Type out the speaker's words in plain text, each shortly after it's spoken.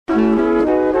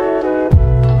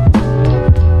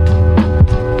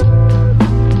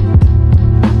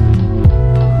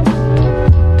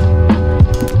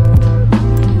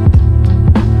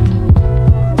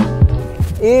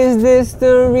this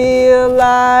the real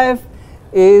life?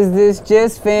 Is this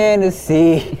just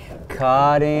fantasy?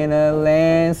 Caught in a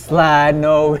landslide,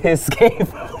 no escape.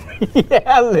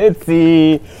 Yeah, let's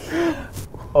see.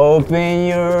 Open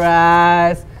your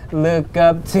eyes, look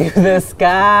up to the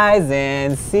skies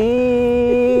and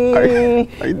see. Are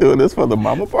you doing this for the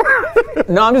mama part?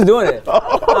 No, I'm just doing it.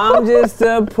 I'm just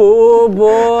a poor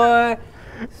boy.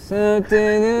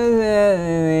 Something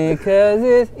is because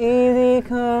it's easy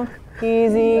come,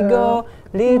 easy go.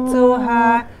 Little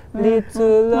high,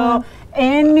 little low.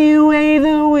 Any way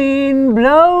the wind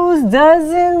blows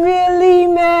doesn't really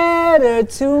matter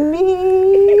to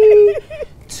me.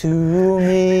 To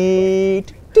me.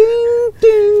 Ding,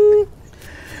 ding.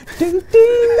 Ding,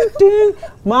 ding, ding.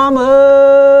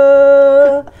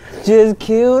 Mama just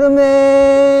killed a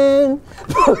man.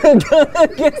 Put a gun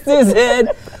against his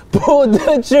head. Pulled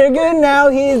the trigger, now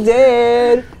he's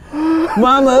dead.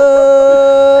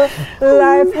 Mama,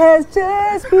 life has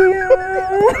just begun.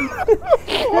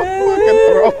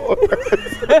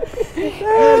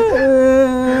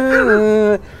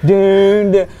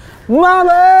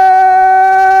 Mama,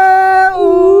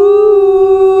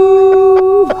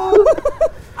 ooh,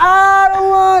 I don't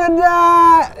wanna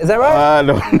die. Is that right? I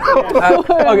don't know.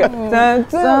 Okay.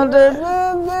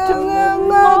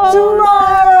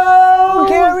 Tomorrow,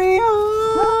 carry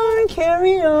on,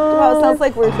 carry on. Wow, it sounds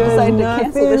like we're deciding to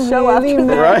cancel the show after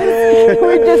this. Right?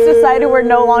 We just decided we're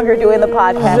no longer doing the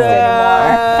podcast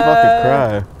anymore. Fucking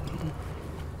cry.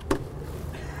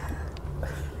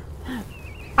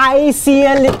 I see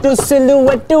a little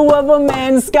silhouette of a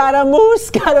man, Scaramouche,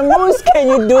 Scaramouche, can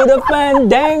you do the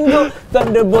fandango?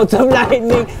 Thunderbolts of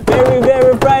lightning, very,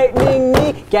 very frightening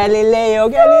me. Galileo,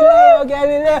 Galileo,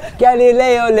 Galileo,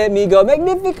 Galileo, let me go.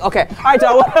 Magnific. Okay, all right,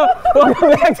 y'all, welcome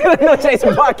back to the No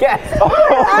Chaser podcast.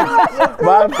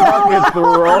 My fucking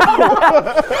throat.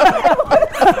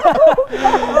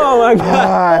 Oh my God.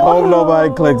 I hope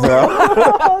nobody clicks out.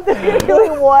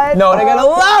 What? No, they're gonna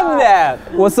love that.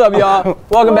 What's up, y'all?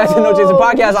 Welcome back to the No Chaser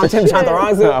podcast. I'm Tim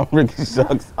Chantarangsu. I'm Ricky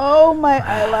Shucks. Oh, my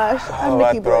eyelash. I'm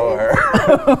My Nikki throat Blaze.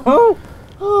 hurt.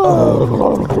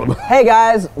 Hey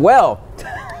guys, well,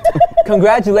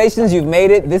 congratulations, you've made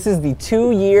it. This is the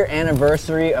 2-year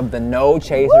anniversary of the No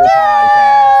Chaser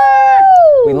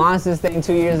podcast. We launched this thing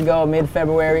 2 years ago,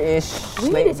 mid-February-ish. We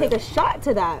need to take a shot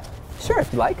to that. Sure,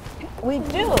 if you like. We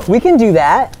do. We can do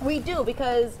that. We do,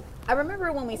 because I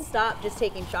remember when we stopped just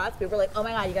taking shots, people were like, oh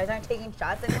my God, you guys aren't taking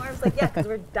shots anymore? I was like, yeah, because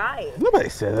we're dying. Nobody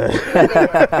said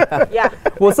that. Yeah.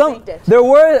 Well, Tanked it. there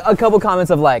were a couple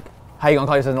comments of like, how you gonna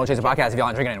call yourself the No Chaser podcast if y'all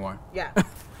aren't drinking anymore? Yeah.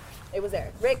 It was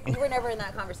there. Rick, you were never in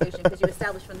that conversation because you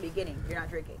established from the beginning you're not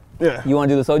drinking. Yeah. You wanna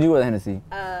do the soju or the Hennessy?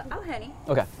 I'll Henny.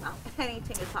 Okay.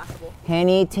 Anything is possible.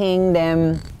 Henny ting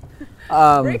them.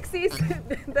 Rick sees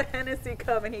the Hennessy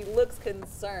come and he looks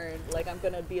concerned, like I'm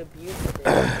gonna be abused with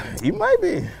it. You might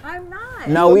be. I'm not.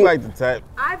 No, You we look like the type.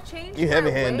 I've changed You my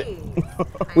heavy-handed. ways.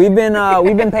 we've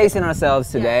been pacing ourselves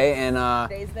today, and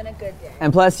Today's been a good day.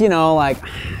 and plus, like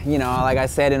I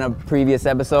said in a previous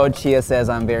episode, Chia says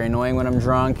I'm very annoying when I'm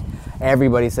drunk.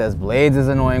 Everybody says Blades is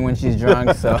annoying when she's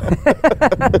drunk, so.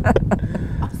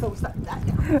 So stop that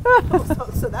now.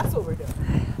 So that's what we're doing.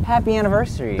 Happy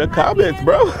anniversary. The comments,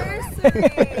 bro. Anniversary.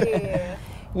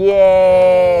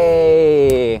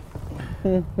 Yay!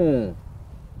 It's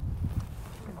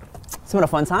been a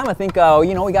fun time. I think,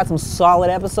 we got some solid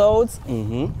episodes.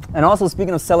 Mm-hmm. And also,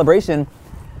 speaking of celebration,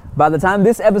 by the time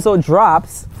this episode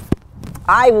drops,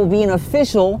 I will be an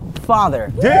official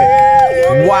father.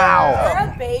 Yeah. Wow.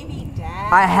 You're a baby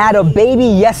dad. I had a baby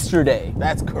yesterday.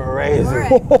 That's crazy. You're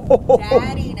a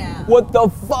daddy now. What the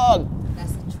fuck?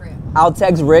 That's the trip. I'll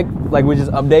text Rick, with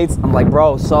just updates. I'm like,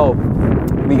 bro, so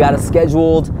we got a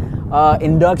scheduled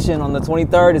induction on the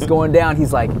 23rd. It's going down.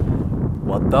 He's like,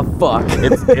 what the fuck?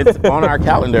 It's on our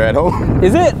calendar at home.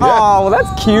 Is it? Oh, well,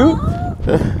 that's cute.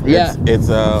 Yeah. It's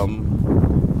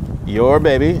your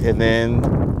baby and then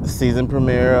season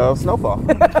premiere of Snowfall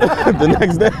the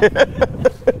next day.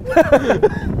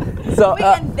 So Wait,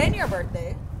 and then your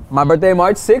birthday. my birthday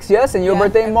March 6th, yes, and your Yeah.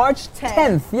 birthday March 10th.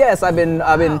 10th. Yes, I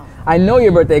know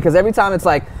your birthday because every time it's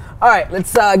like, all right,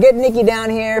 let's get Nikki down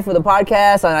here for the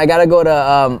podcast, and I gotta go to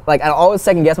I always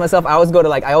second guess myself. I always go to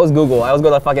I always go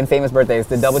to fucking famous birthdays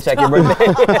to double check your birthday.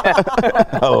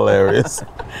 Hilarious.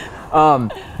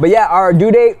 But yeah, our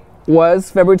due date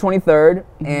was February 23rd,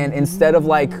 and instead of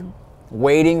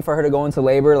waiting for her to go into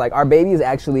labor, our baby is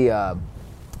actually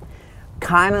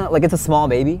kind of it's a small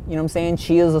baby. You know what I'm saying?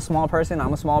 Chia's a small person.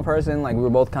 I'm a small person. We were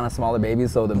both kind of smaller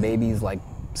babies, so the baby's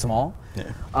small.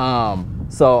 Yeah.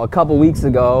 So a couple weeks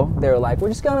ago, they were like, we're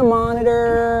just gonna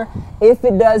monitor. If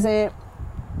it doesn't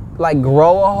like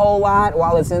grow a whole lot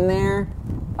while it's in there.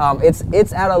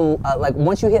 It's at a like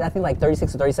once you hit I think like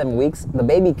 36 or 37 weeks, the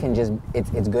baby can just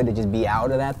it's good to just be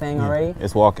out of that thing already.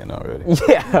 It's walking already.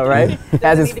 Yeah, right.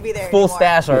 Has its full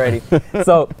stash already.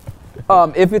 So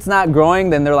if it's not growing,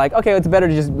 then they're like, okay, it's better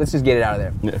to let's just get it out of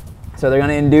there. Yeah. So they're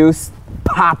gonna induce,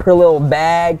 pop her little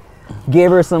bag,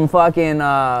 give her some fucking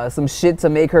some shit to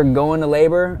make her go into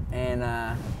labor, and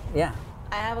yeah.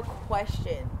 I have a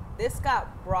question. This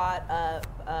got brought up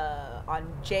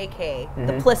on JK,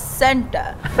 the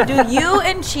placenta. Do you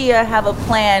and Chia have a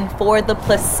plan for the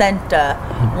placenta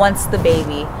once the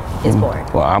baby is born?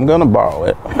 Well, I'm gonna borrow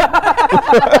it.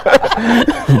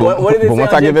 What did it say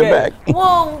once on I give JK? it back.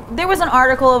 Well, there was an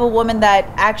article of a woman that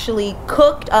actually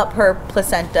cooked up her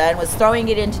placenta and was throwing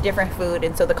it into different food,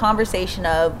 and so the conversation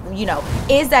of,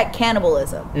 is that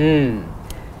cannibalism?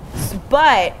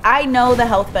 But I know the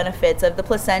health benefits of the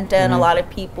placenta, and a lot of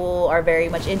people are very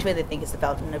much into it. They think it's the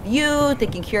fountain of youth,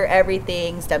 it can cure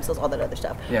everything, stem cells, all that other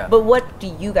stuff. Yeah. But what do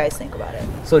you guys think about it?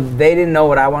 So they didn't know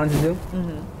what I wanted to do.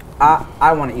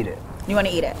 I want to eat it. You want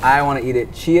to eat it? I want to eat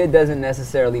it. Chia doesn't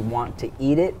necessarily want to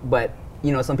eat it, but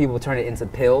some people turn it into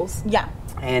pills. Yeah.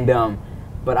 And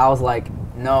but I was like,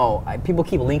 no. People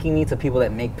keep linking me to people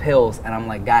that make pills, and I'm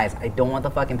like, guys, I don't want the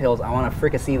fucking pills. I want to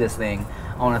fricassee this thing.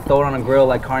 I want to throw it on a grill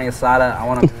like carne asada. I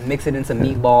want to mix it into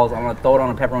meatballs. I want to throw it on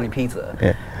a pepperoni pizza.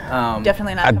 Yeah.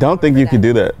 Definitely not. I don't think you can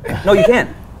do that. No, you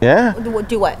can. Yeah.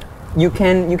 Do what? You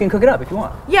can cook it up if you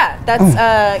want. Yeah, that's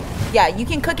yeah, you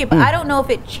can cook it, but I don't know if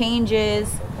it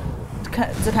changes to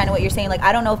kind of what you're saying. Like,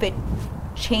 I don't know if it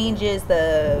changes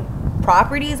the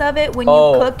properties of it when you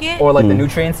cook it, or like the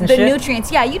nutrients and the shit.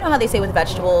 nutrients. Yeah, you know how they say with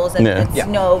vegetables, and it's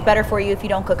better for you if you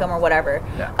don't cook them or whatever.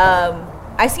 Yeah.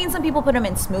 I've seen some people put them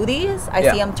in smoothies.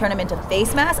 I see them turn them into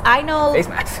face masks. I know Face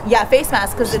masks. Yeah, face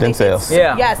masks because Stem cells.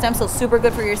 Yeah, stem cells super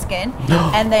good for your skin.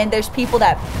 And then there's people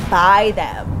that buy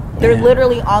them. They're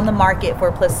literally on the market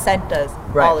for placentas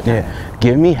all the time. Yeah.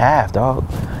 Give me half, dog.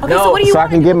 Okay, so what do you So I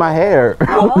want? can get my hair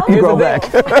grow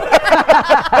back.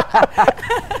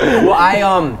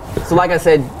 Well, so like I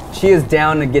said, she is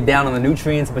down to get down on the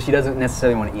nutrients, but she doesn't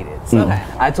necessarily want to eat it. So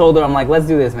I told her, I'm like, let's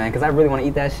do this, man, because I really want to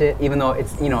eat that shit, even though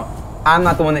it's, I'm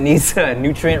not the one that needs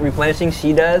nutrient replenishing,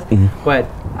 she does, but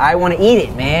I want to eat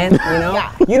it, man,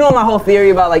 You know my whole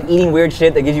theory about like eating weird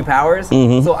shit that gives you powers?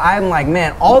 So I'm like,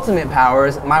 man, ultimate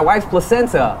powers, my wife's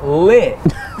placenta, lit.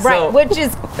 Right, which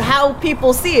is how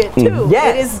people see it too.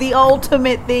 Yes. It is the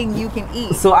ultimate thing you can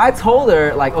eat. So I told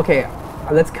her, like, okay,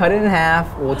 let's cut it in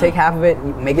half. We'll take half of it,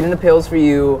 make it into pills for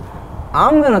you.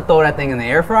 I'm gonna throw that thing in the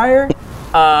air fryer.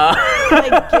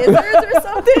 Like gizzards or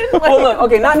something? Like, Well, look,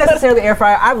 okay, not necessarily air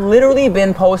fryer. I've literally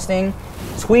been posting,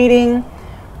 tweeting.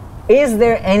 Is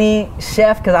there any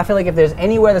chef? Because I feel like if there's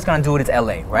anywhere that's gonna do it, it's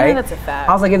LA, right? Yeah, that's a fact.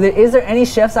 I was like, is there any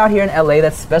chefs out here in LA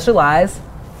that specialize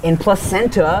in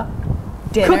placenta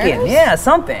cooking? Yeah,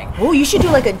 something. Oh, you should do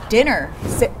like a dinner,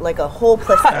 like a whole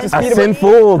placenta. Send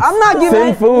food. I'm not giving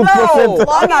Send food. No, placenta.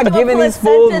 I'm not giving these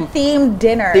fools. Themed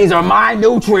dinner. These are my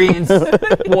nutrients.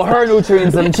 Well, her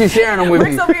nutrients, and she's sharing them with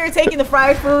me. Rick's over here taking the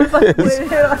fried food.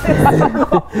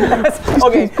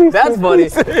 Okay, that's funny.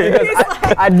 Because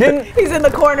I didn't. He's in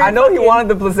the corner. I know he wanted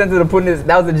the placenta to put in his.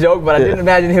 That was a joke, but I didn't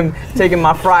imagine him taking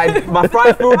my fried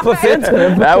food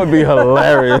placenta. That would be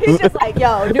hilarious. He's just like,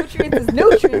 yo, nutrients is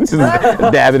nutrients. Just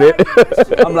dabbing it.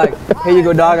 I'm like, here you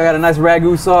go, dog. I got a nice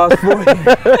ragu sauce for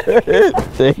you.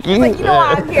 Thank you. Like,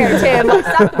 why I'm here, Tim. Like,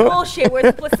 stop the bullshit with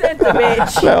the placenta,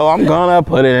 bitch. No, I'm gonna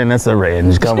put it in a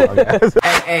syringe. Come on, guys.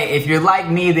 Hey, if you're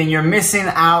like me, then you're missing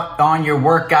out on your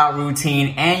workout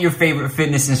routine and your favorite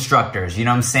fitness instructors. You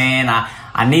know what I'm saying?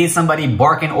 I need somebody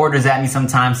barking orders at me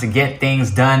sometimes to get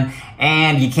things done,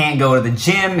 and you can't go to the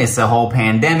gym. It's a whole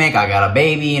pandemic. I got a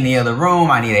baby in the other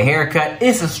room. I need a haircut.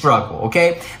 It's a struggle,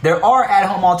 okay? There are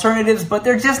at-home alternatives, but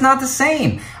they're just not the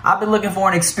same. I've been looking for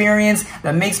an experience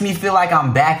that makes me feel like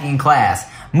I'm back in class,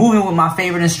 moving with my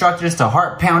favorite instructors to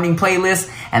heart-pounding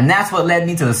playlists, and that's what led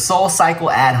me to the Soul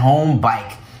Cycle at-home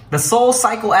bike. The Soul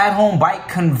Cycle at-home bike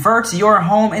converts your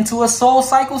home into a Soul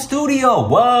Cycle studio.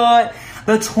 What?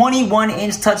 The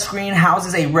 21-inch touchscreen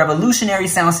houses a revolutionary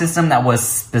sound system that was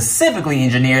specifically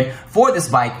engineered for this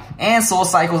bike and Soul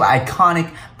Cycle's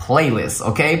iconic playlist,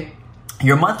 okay?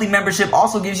 Your monthly membership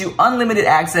also gives you unlimited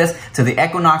access to the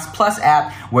Equinox Plus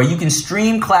app, where you can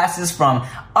stream classes from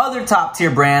other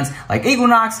top-tier brands like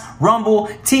Equinox, Rumble,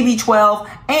 TB12,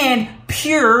 and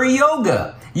Pure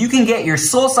Yoga. You can get your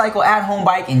SoulCycle at-home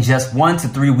bike in just 1 to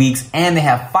 3 weeks, and they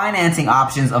have financing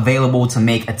options available to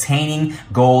make attaining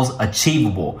goals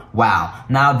achievable. Wow.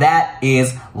 Now that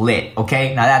is lit,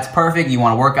 okay? Now that's perfect. You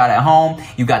want to work out at home.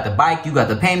 You got the bike. You got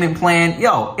the payment plan.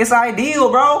 Yo, it's ideal,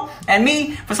 bro. And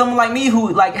me, for someone like me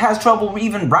who like has trouble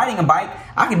even riding a bike,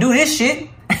 I can do this shit.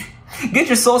 Get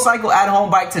your SoulCycle at-home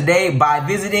bike today by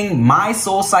visiting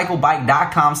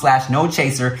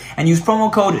mysoulcyclebike.com/nochaser and use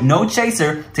promo code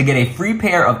NOCHASER to get a free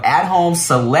pair of at-home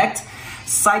select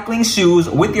cycling shoes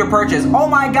with your purchase. Oh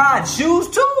my God, shoes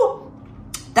too?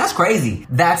 That's crazy.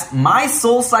 That's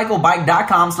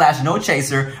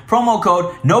mysoulcyclebike.com/nochaser, promo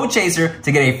code NOCHASER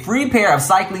to get a free pair of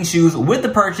cycling shoes with the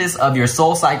purchase of your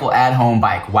SoulCycle at-home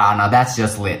bike. Wow, now that's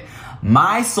just lit.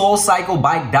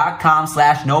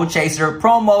 mysoulcyclebike.com/nochaser,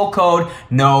 promo code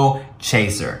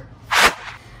NOCHASER.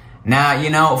 Now, you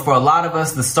know, for a lot of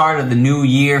us, the start of the new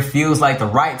year feels like the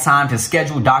right time to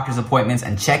schedule doctor's appointments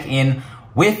and check in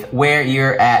with where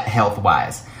you're at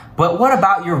health-wise. But what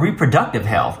about your reproductive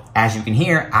health? As you can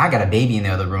hear, I got a baby in the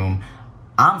other room.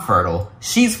 I'm fertile.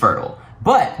 She's fertile.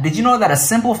 But did you know that a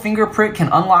simple finger prick can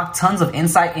unlock tons of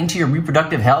insight into your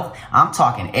reproductive health? I'm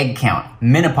talking egg count,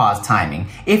 menopause timing,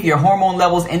 if your hormone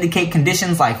levels indicate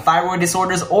conditions like thyroid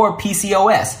disorders or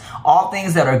PCOS, all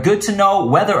things that are good to know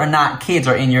whether or not kids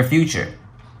are in your future.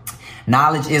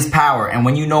 Knowledge is power, and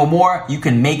when you know more, you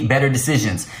can make better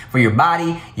decisions for your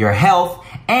body, your health,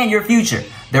 and your future.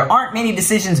 There aren't many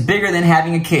decisions bigger than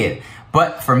having a kid.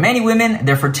 But for many women,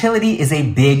 their fertility is a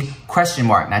big question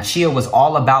mark. Now, Chia was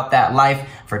all about that life,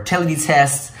 fertility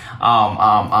tests,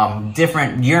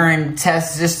 different urine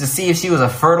tests just to see if she was a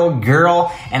fertile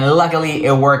girl. And luckily,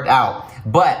 it worked out.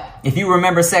 But if you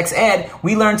remember sex ed,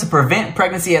 we learned to prevent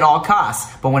pregnancy at all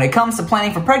costs. But when it comes to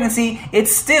planning for pregnancy,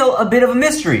 it's still a bit of a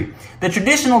mystery. The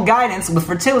traditional guidance with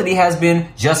fertility has been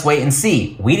just wait and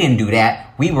see. We didn't do that.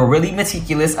 We were really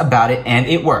meticulous about it, and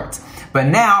it worked. But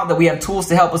now that we have tools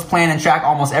to help us plan and track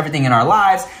almost everything in our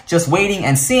lives, just waiting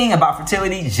and seeing about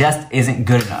fertility just isn't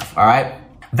good enough, all right?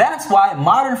 That's why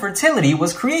modern fertility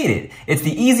was created. It's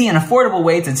the easy and affordable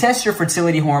way to test your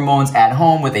fertility hormones at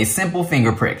home with a simple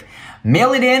finger prick.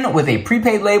 Mail it in with a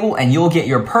prepaid label and you'll get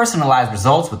your personalized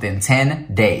results within 10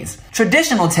 days.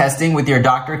 Traditional testing with your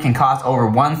doctor can cost over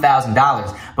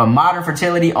 $1,000, but modern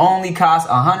fertility only costs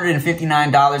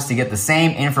 $159 to get the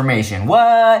same information.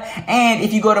 What? And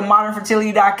if you go to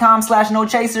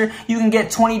modernfertility.com/nochaser, you can get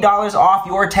 $20 off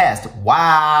your test.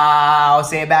 Wow.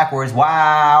 Say it backwards.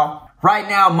 Wow. Right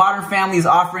now, Modern Family is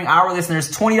offering our listeners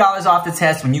 $20 off the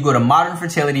test when you go to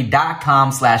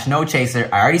modernfertility.com/nochaser.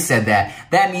 I already said that.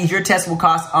 That means your test will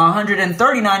cost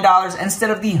 $139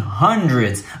 instead of the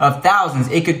hundreds of thousands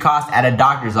it could cost at a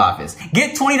doctor's office.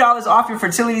 Get $20 off your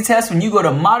fertility test when you go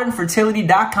to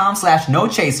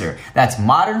modernfertility.com/nochaser. That's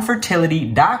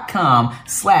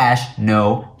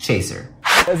modernfertility.com/nochaser.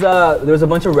 There's a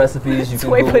bunch of recipes you can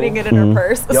Tway Google. putting it in her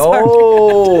purse.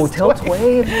 Yo, tell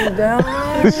Tway to do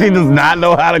that. She does not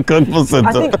know how to cook placenta.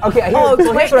 I think, okay, Oh,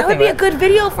 so great. here's what I That would think, be a right? good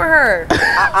video for her.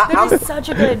 That is such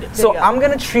a good video. So I'm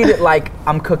gonna treat it like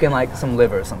I'm cooking like some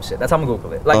liver or some shit. That's how I'm gonna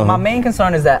Google it. Like my main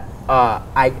concern is that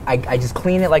I just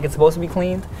clean it like it's supposed to be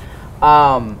cleaned.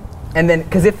 And then,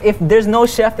 because if there's no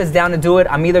chef that's down to do it,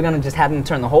 I'm either gonna just have them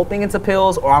turn the whole thing into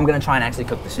pills, or I'm gonna try and actually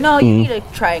cook the shit. No, you need to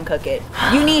try and cook it.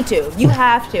 You need to. You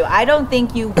have to. I don't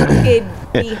think you could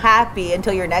be happy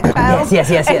until your next child. Yes.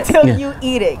 Until you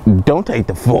eat it. Don't take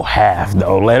the full half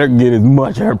though. Let her get as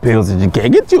much of her pills as you can.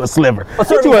 Get you a sliver.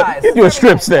 serving size. Get you a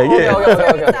strip steak. Yeah.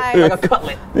 Okay. Like a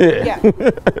cutlet. Yeah.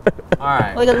 All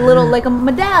right. Like a little, like a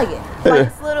medallion.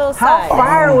 Like this little How size.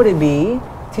 fire would it be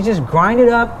to just grind it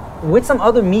up with some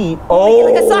other meat?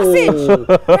 Like a sausage.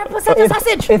 Placenta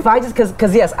sausage. If I just,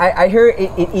 because yes, I hear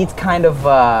it eats kind of,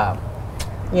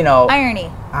 Irony.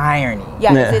 irony. Yeah,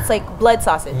 'cause Yeah. it's like blood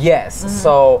sausage. Yes.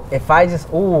 So if I just,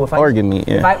 Organ meat,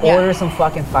 yeah. If I Yeah. order some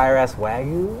fucking fire ass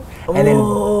Wagyu and then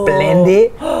blend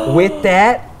it with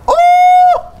that,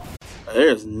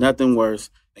 There's nothing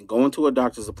worse than going to a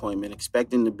doctor's appointment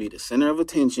expecting to be the center of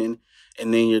attention,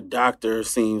 and then your doctor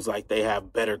seems like they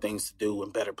have better things to do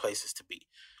and better places to be.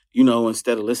 You know,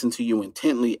 instead of listening to you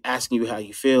intently, asking you how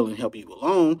you feel and help you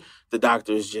along, the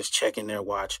doctor is just checking their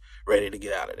watch, ready to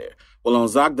get out of there. Well, on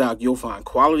ZocDoc, you'll find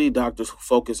quality doctors who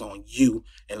focus on you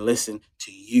and listen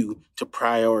to you to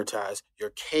prioritize your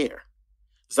care.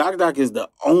 ZocDoc is the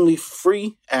only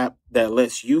free app that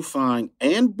lets you find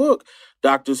and book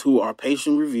doctors who are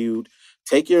patient-reviewed,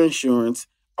 take your insurance,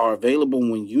 are available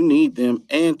when you need them,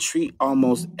 and treat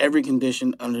almost every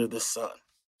condition under the sun.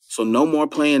 So no more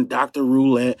playing doctor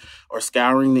roulette or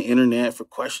scouring the internet for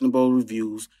questionable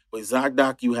reviews. With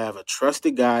ZocDoc, you have a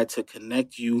trusted guide to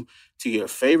connect you to your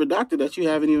favorite doctor that you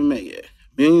haven't even met yet.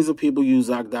 Millions of people use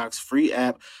ZocDoc's free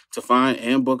app to find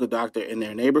and book a doctor in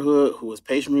their neighborhood who is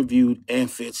patient-reviewed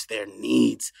and fits their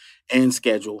needs and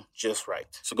schedule just right.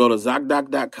 So go to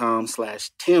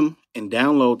ZocDoc.com/Tim and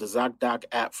download the ZocDoc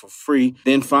app for free.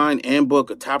 Then find and book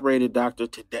a top-rated doctor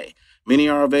today. Many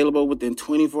are available within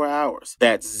 24 hours.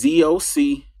 That's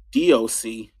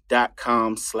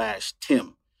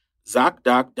ZocDoc.com/Tim.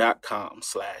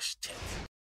 ZocDoc.com/Tim.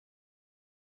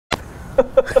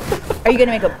 Are you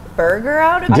gonna make a burger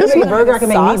out of it? I can make a burger. I can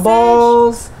make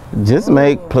meatballs. Just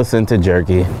make placenta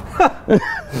jerky.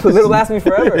 It'll last me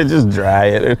forever. And just dry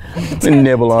it and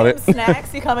nibble on it.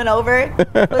 Snacks, you coming over?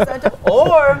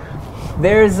 Or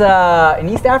there's an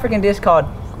East African dish called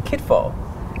kitfo.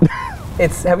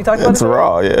 Have we talked about It's this?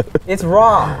 raw, yeah. It's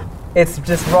raw. It's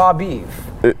just raw beef.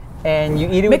 And you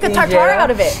eat it Make with a tartare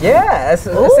out of it. Yeah, it's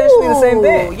essentially the same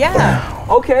thing. Yeah.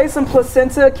 Okay, some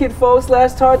placenta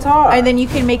kitfo/tartare. And then you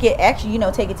can make it actually,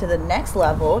 take it to the next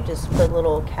level. Just put a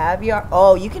little caviar.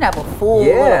 Oh, you can have a full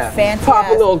little fancy Pop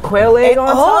a little quail egg on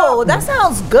top. Oh, that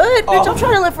sounds good, bitch. I'm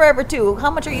trying to live forever too.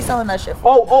 How much are you selling that shit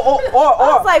for? I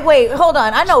was like, wait, hold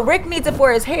on. I know Rick needs it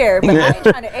for his hair, but I ain't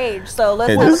trying to age. So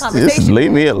let's have a conversation. Just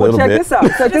leave me a little check bit. this out.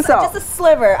 Check this out. Just a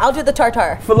sliver. I'll do the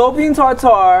tartare. Fallopian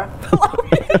tartare.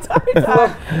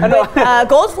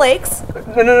 Gold flakes.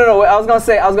 No. I was gonna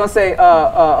say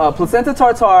placenta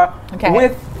tartare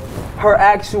with her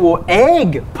actual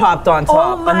egg popped on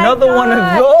top. Oh my Another God. one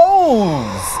of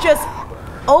those. Just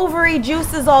ovary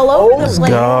juices all over the place.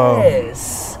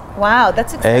 Yes. Wow,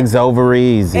 that's exciting. Eggs over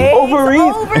easy.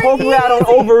 Overeats. Both out on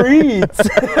overeats.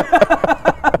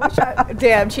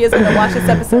 Damn, she is gonna watch this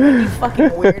episode. You fucking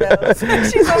weirdos.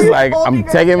 She's It's like, I'm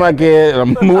taking my kid and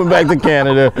I'm moving back to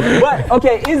Canada. But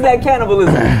okay, is that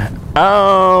cannibalism?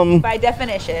 By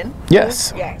definition.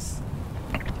 Yes. Yes.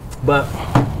 But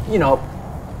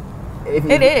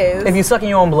It is. If you suck in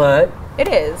your own blood, It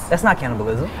is. that's not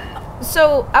cannibalism.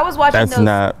 So I was watching That's those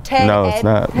not. TED No, Ed. it's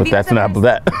not. Have But you that's ever not seen-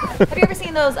 that. Have you ever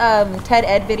seen those TED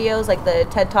Ed videos, like the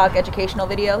TED Talk educational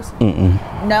videos?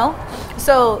 No?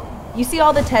 So you see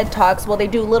all the TED Talks, well, they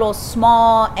do little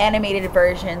small animated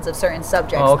versions of certain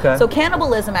subjects. Oh, okay. So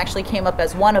cannibalism actually came up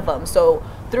as one of them. So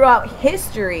throughout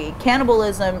history,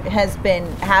 cannibalism has been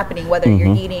happening, whether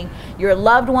you're eating your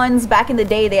loved ones. Back in the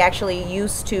day, they actually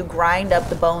used to grind up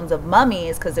the bones of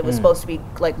mummies because it was supposed to be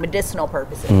like medicinal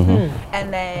purposes.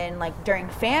 And then like during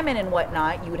famine and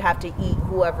whatnot, you would have to eat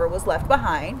whoever was left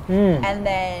behind. And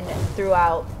then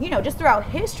throughout, just throughout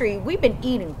history, we've been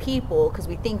eating people because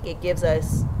we think it gives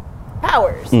us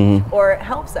powers or it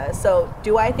helps us. So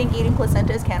do I think eating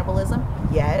placenta is cannibalism?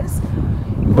 Yes.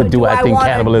 But do I think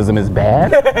cannibalism is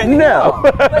bad? No.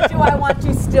 But do I want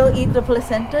to still eat the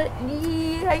placenta?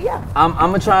 Yeah. I'm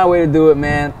gonna try a way to do it,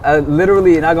 man.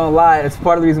 Literally, not gonna lie, it's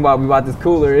part of the reason why we bought this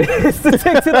cooler is to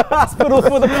take to the hospital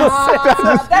for the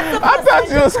placenta. That's the I thought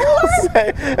you was gonna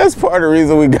say that's part of the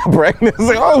reason we got pregnant. It's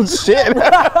like, oh shit.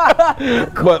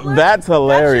 But that's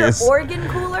hilarious. That's your organ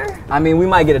cooler? I mean, we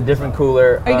might get a different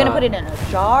cooler. Are you gonna put it in a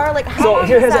jar? Like how So long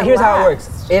here's does that how it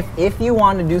last? works. If you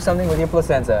want to do something with your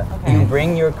placenta, you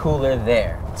bring your cooler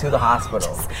there to the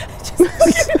hospital.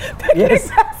 Yes.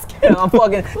 I'm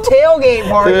fucking tailgate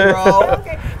party, bro.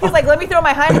 Okay. He's like, let me throw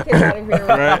my Heineken out of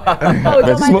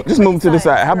here. Just move to the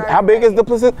side. How big is the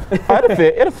placenta? It'll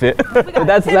fit. It'll fit.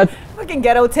 That's fucking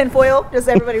ghetto tinfoil. Just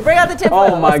everybody bring out the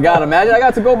tinfoil. oh my god, imagine I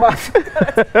got to go buy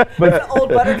But old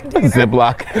butter container.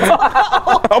 Ziploc.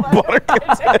 A butter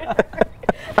container.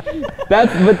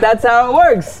 that's how it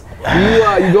works.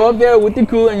 You go up there with your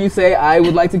cooler and you say, I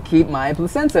would like to keep my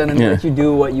placenta, and then let you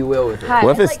do what you will with it. Hi,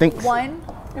 What if I'd it like stinks? One.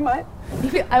 It might.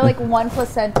 I like one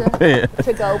placenta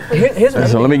to go, please. Here's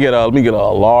So let me get a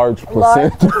large Large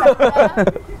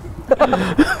placenta.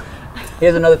 placenta.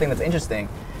 Here's another thing that's interesting,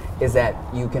 is that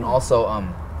you can also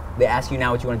they ask you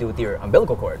now what you want to do with your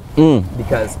umbilical cord,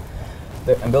 because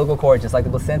the umbilical cord, just like the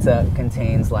placenta,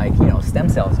 contains stem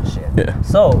cells and shit. Yeah.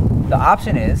 So the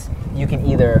option is you can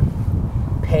either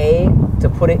pay to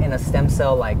put it in a stem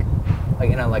cell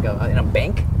in a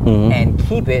bank and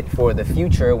keep it for the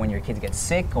future when your kids get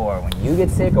sick or when you get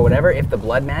sick or whatever, if the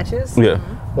blood matches. Yeah.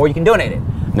 Or you can donate it.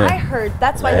 I heard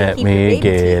that's why they Let keep your me baby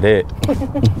get teeth.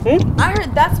 it. I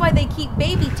heard that's why they keep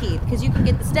baby teeth, because you can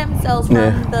get the stem cells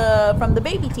from the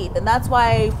baby teeth, and that's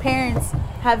why parents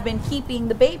have been keeping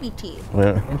the baby teeth.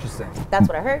 Yeah. Interesting. That's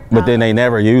what I heard. But then they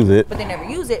never use it. But they never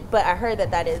use it. But I heard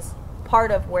that is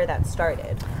part of where that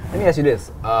started. Let me ask you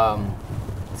this.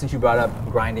 Since you brought up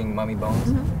grinding mummy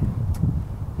bones,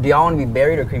 do y'all want to be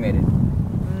buried or cremated?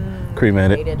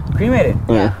 Cremated. Cremated.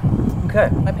 Yeah.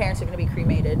 Okay. My parents are gonna be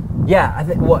cremated. Yeah, I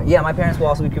think. Well, yeah, my parents will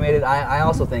also be cremated. I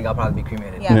also think I'll probably be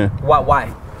cremated. Yeah.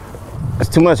 Why? It's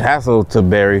too much hassle to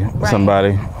bury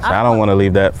somebody. So I don't want to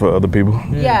leave that for other people.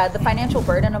 Yeah, the financial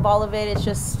burden of all of it is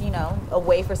just, a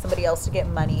way for somebody else to get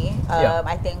money.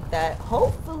 I think that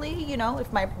hopefully,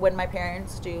 when my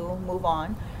parents do move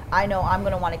on, I know I'm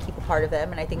going to want to keep a part of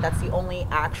them. And I think that's the only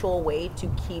actual way to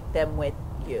keep them with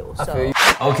you. So.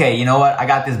 Okay, you know what? I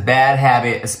got this bad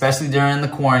habit, especially during the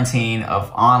quarantine,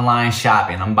 of online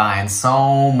shopping. I'm buying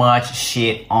so much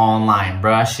shit online,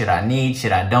 bruh. Shit I need,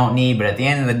 shit I don't need, but at the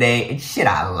end of the day, it's shit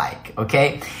I like,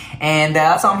 okay? And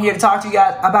that's why I'm here to talk to you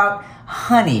guys about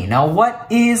honey. Now, what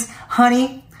is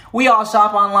honey? We all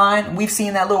shop online. We've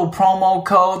seen that little promo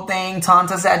code thing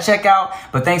taunt us at checkout.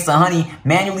 But thanks to Honey,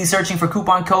 manually searching for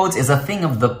coupon codes is a thing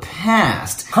of the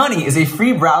past. Honey is a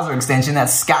free browser extension that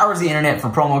scours the internet for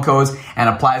promo codes and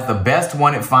applies the best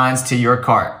one it finds to your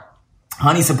cart.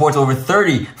 Honey supports over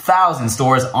 30,000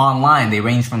 stores online. They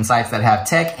range from sites that have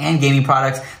tech and gaming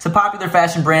products to popular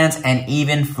fashion brands and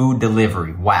even food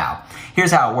delivery. Wow.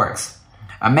 Here's how it works.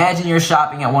 Imagine you're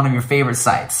shopping at one of your favorite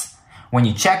sites. When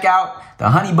you check out, the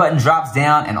Honey button drops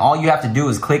down and all you have to do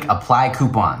is click Apply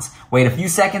Coupons. Wait a few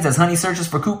seconds as Honey searches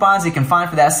for coupons it can find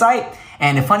for that site,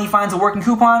 and if Honey finds a working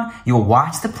coupon, you'll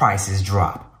watch the prices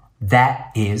drop.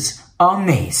 That is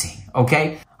amazing,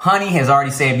 okay? Honey has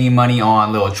already saved me money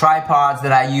on little tripods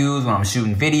that I use when I'm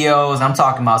shooting videos. I'm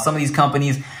talking about some of these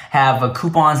companies have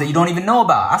coupons that you don't even know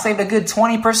about. I saved a good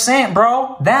 20%,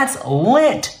 bro. That's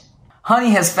lit.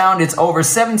 Honey has found its over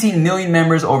 17 million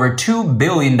members over $2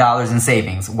 billion in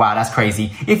savings. Wow, that's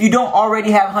crazy. If you don't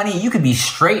already have Honey, you could be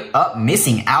straight up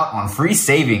missing out on free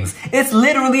savings. It's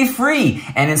literally free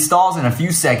and installs in a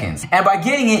few seconds. And by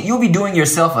getting it, you'll be doing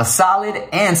yourself a solid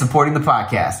and supporting the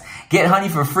podcast. Get Honey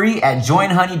for free at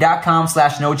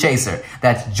joinhoney.com/nochaser.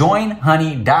 That's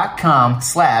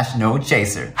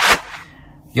joinhoney.com/nochaser.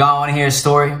 Y'all want to hear a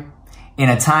story? In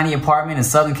a tiny apartment in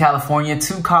Southern California,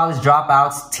 2 college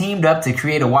dropouts teamed up to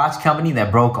create a watch company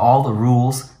that broke all the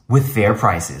rules with fair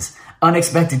prices,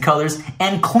 unexpected colors,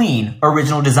 and clean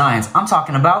original designs. I'm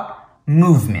talking about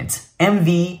Movement,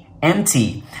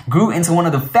 MVMT, grew into one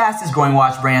of the fastest growing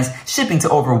watch brands, shipping to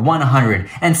over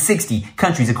 160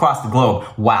 countries across the globe.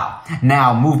 Wow.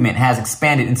 Now Movement has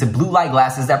expanded into blue light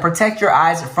glasses that protect your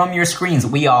eyes from your screens.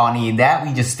 We all need that.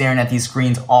 We just staring at these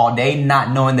screens all day, not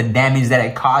knowing the damage that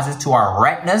it causes to our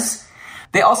retinas.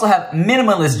 They also have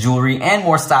minimalist jewelry and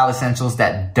more style essentials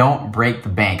that don't break the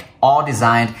bank, all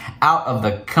designed out of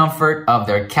the comfort of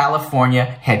their California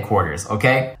headquarters,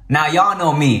 okay? Now, y'all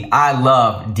know me. I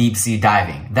love deep sea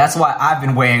diving. That's why I've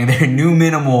been wearing their new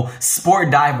minimal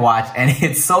sport dive watch, and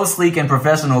it's so sleek and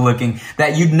professional looking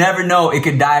that you'd never know it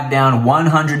could dive down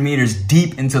 100 meters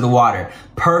deep into the water.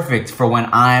 Perfect for when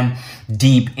I'm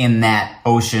deep in that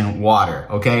ocean water,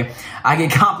 okay? I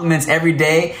get compliments every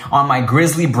day on my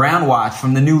Grizzly Brown watch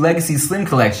from the new Legacy Slim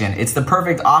collection. It's the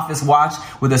perfect office watch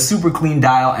with a super clean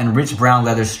dial and rich brown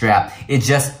leather strap. It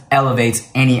just elevates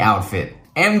any outfit.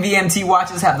 MVMT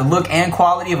watches have the look and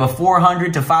quality of a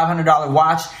 $400 to $500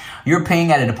 watch you're paying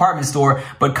at a department store,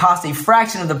 but cost a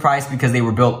fraction of the price because they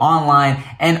were built online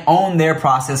and own their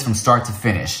process from start to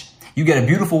finish. You get a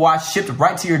beautiful watch shipped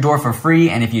right to your door for free,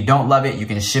 and if you don't love it, you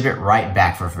can ship it right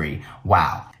back for free.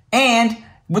 Wow. And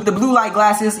with the blue light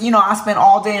glasses, I spend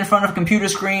all day in front of a computer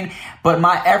screen, but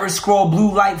my Ever-Scroll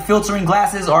blue light filtering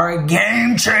glasses are a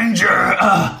game changer.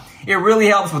 It really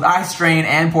helps with eye strain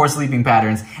and poor sleeping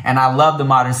patterns, and I love the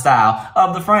modern style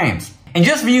of the frames. And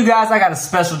just for you guys, I got a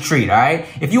special treat, alright?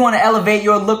 If you want to elevate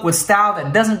your look with style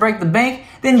that doesn't break the bank,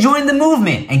 then join the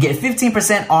movement and get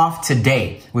 15% off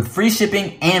today with free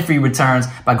shipping and free returns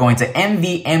by going to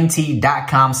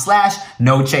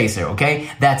mvmt.com/nochaser, okay?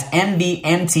 That's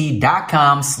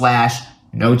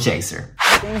mvmt.com/nochaser.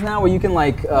 Things now where you can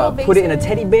put it in a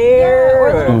teddy bear, or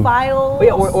a little vial,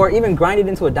 or even grind it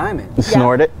into a diamond.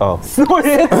 Snort it? Oh. Snort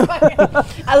it.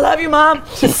 I love you, Mom.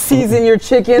 Just season your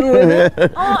chicken with it.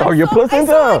 Your placenta. I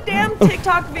saw a damn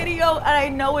TikTok video, and I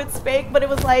know it's fake, but it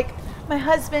was like, my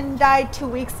husband died 2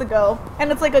 weeks ago,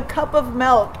 and it's like a cup of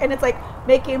milk, and it's like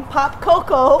making pop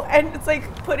cocoa, and it's like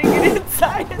putting it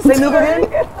inside. Say milk again?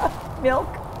 Milk.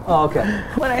 Oh, okay.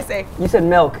 What'd I say? You said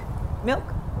milk. Milk?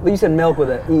 You said milk with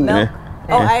an E. Milk? Yeah.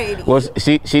 Oh, I ate it. Well,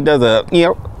 she does a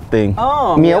milk thing.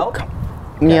 Oh, milk.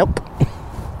 Milk.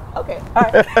 Okay. All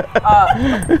right.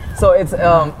 So it's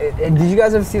did you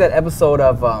guys ever see that episode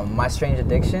of My Strange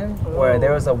Addiction where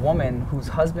there was a woman whose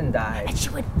husband died? And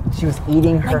she was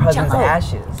eating her husband's Jell-O.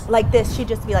 ashes. Like this, she'd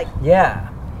just be like, Yeah.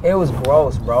 It was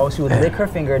gross, bro. She would lick her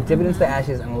finger, dip it into the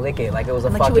ashes, and lick it like it was a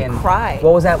Like fucking. she would cry.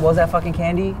 What was that? What was that fucking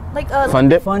candy? Like Fun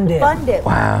Dip? Fun Dip. Fun Dip.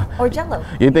 Wow. Or Jello.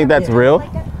 You think that's Yeah. real?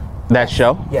 Like that? That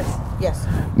show? Yes. Yes.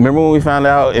 Remember when we found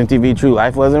out MTV True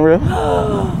Life wasn't real?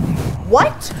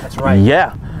 What? That's right.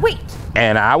 Yeah. Wait.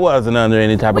 And I wasn't under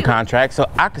any type Wait. of contract, so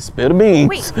I could spill the beans.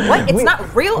 Wait. What? It's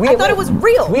not real? we- I thought it was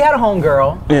real. We had a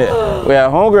homegirl. Yeah. We had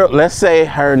a homegirl. Let's say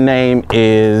her name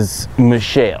is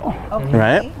Michelle. Okay.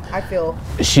 Right? I feel.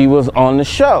 She was on the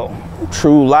show.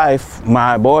 True Life,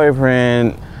 my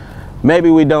boyfriend. Maybe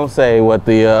we don't say what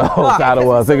the whole title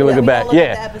was. Take a look at that. Look at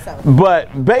Yeah. the episode.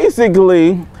 But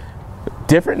basically,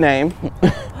 different name.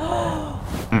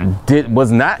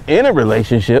 Was not in a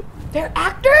relationship. They're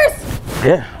actors.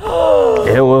 Yeah.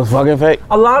 It was fucking fake.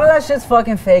 A lot of that shit's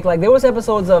fucking fake. Like there was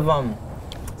episodes of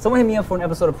someone hit me up for an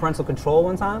episode of Parental Control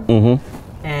one time.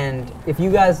 Mm-hmm. And if do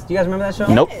you guys remember that show?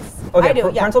 Nope. Yes. Okay. I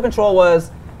do. Yeah. Parental Control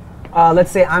was,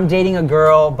 let's say I'm dating a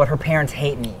girl, but her parents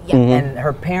hate me, Yeah. and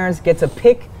her parents get to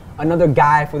pick another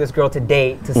guy for this girl to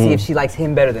date to see if she likes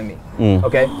him better than me.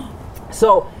 Okay.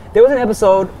 So there was an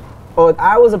episode.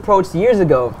 I was approached years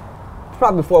ago,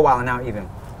 probably before Wildnout even.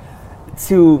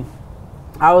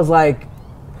 I was like,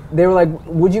 they were like,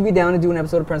 would you be down to do an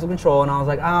episode of Parental Control? And I was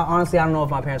like, honestly, I don't know if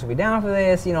my parents would be down for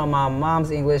this. You know, my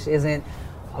mom's English isn't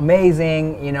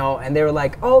amazing, you know. And they were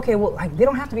like, oh, okay, well, like, they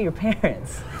don't have to be your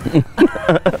parents.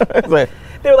 Like,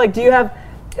 They were like, do you have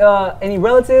any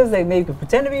relatives that maybe could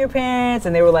pretend to be your parents?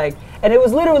 And they were like, and it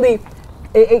was literally,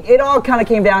 it all kind of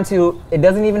came down to, it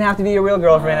doesn't even have to be your real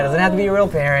girlfriend. It doesn't have to be your real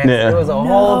parents. Yeah. It was a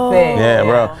whole thing. yeah,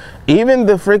 bro. Even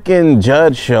the freaking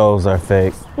judge shows are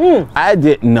fake. I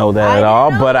didn't know that at all,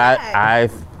 but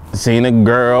I've seen a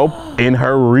girl in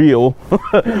her reel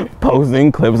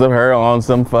posting clips of her on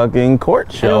some fucking court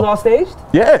And it show. was all staged?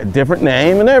 Yeah, different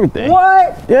name and everything.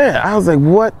 What? Yeah, I was like,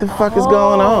 what the fuck is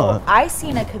going on? I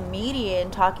seen a comedian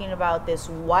talking about this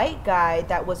white guy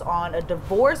that was on a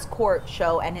divorce court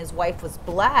show and his wife was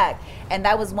black, and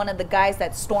that was one of the guys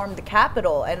that stormed the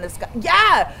Capitol. And this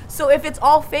guy, so if it's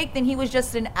all fake, then he was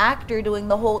just an actor doing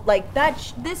the whole like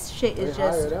that. This shit is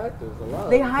just.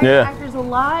 They hired Yeah. actors a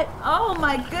lot. Oh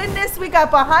my goodness, we got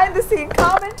behind the scene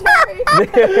commentary.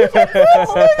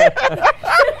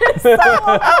 It's so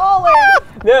appalling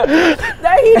Yeah.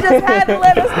 that he just had to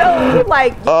let us know.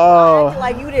 Like, Oh.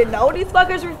 like you didn't know these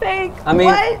fuckers were fake. I mean,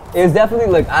 what? it's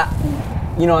definitely like,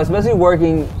 you know, especially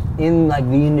working in like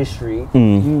the industry,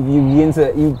 you begin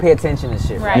to, you pay attention to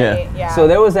shit, right? Right? Yeah. Yeah. So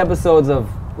there was episodes of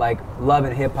like Love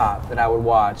and Hip Hop that I would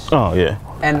watch, Oh, yeah.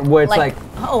 and where it's like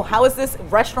oh, how is this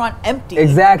restaurant empty?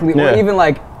 exactly, Yeah. or even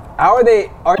like, how are they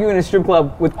arguing in a strip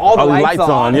club with all the All the lights,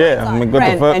 on? yeah. I'm like, what the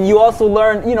And, fuck? and you also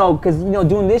learn, you know, because, you know,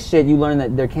 doing this shit, you learn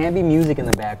that there can't be music in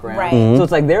the background. Right. So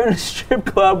it's like they're in a strip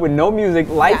club with no music,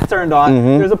 lights Yeah. turned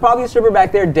on. There's probably a stripper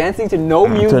back there dancing to no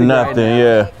music. to right nothing, now.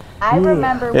 yeah. I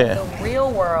remember when Yeah. The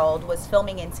Real World was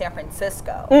filming in San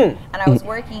Francisco, and I was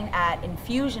working at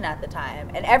Infusion at the time,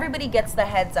 and everybody gets the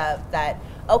heads up that,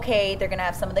 okay, they're gonna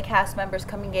have some of the cast members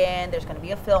coming in, there's gonna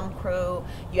be a film crew,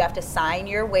 you have to sign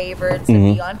your waiver to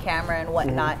be on camera and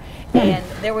whatnot, and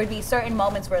there would be certain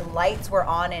moments where lights were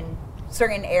on in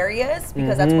certain areas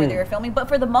because that's where they were filming, but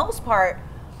for the most part,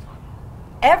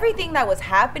 everything that was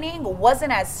happening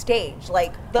wasn't as staged.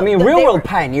 Like, I mean, Real World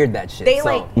pioneered that shit. they so.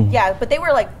 like yeah, but they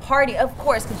were like party, of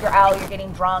course, because you're out, you're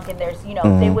getting drunk, and there's, you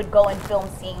know, they would go and film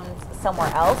scenes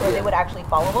somewhere else, or they would actually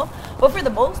follow them. But for the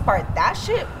most part, that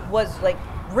shit was like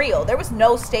real. There was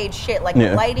no stage shit. Like Yeah.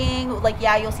 the lighting, like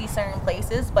you'll see certain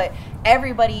places, but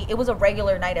everybody, it was a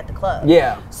regular night at the club.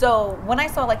 Yeah. So when I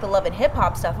saw like the Love and Hip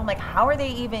Hop stuff, I'm like, how are they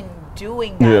even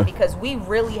doing that? Yeah. Because we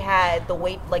really had the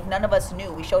wait, like none of us knew.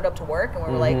 We showed up to work and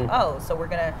we were like, oh, so we're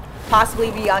gonna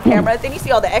possibly be on camera. Then you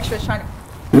see all the extras trying to.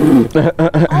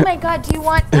 Oh my God! Do you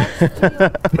want? there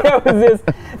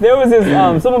was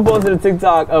this. Someone posted a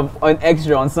TikTok of an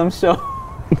extra on some show.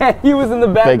 And he was in the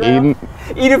background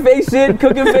eating fake shit,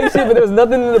 cooking fake shit, but there was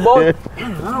nothing in the bowl.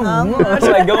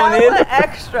 Like going in.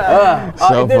 Extra.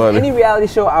 So if there's funny. any reality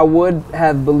show I would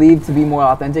have believed to be more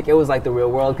authentic, it was like The Real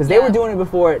World, because they Yeah. were doing it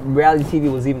before reality TV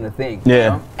was even a thing. you Yeah.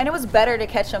 know? And it was better to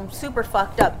catch them super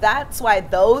fucked up. That's why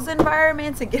those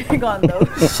environments and getting on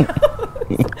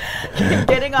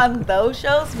those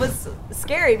shows, was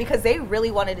scary because they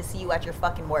really wanted to see you at your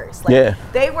fucking worst. Like, Yeah.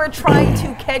 they were trying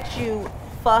to catch you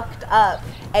fucked up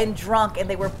and drunk, and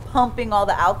they were pumping all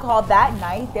the alcohol. That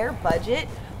night, their budget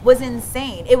was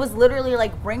insane. It was literally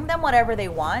like, bring them whatever they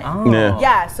want. Oh.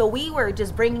 Yeah, so we were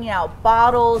just bringing out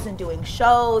bottles and doing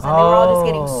shows, and they were all just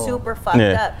getting super fucked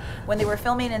up. When they were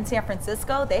filming in San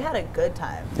Francisco, they had a good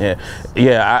time.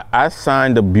 I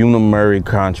signed a Bunim-Murray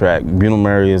contract.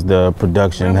 Bunim-Murray is the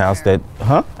production house that,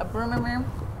 A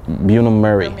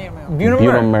Bunim-Murray?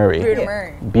 Bunim-Murray.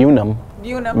 Bunim.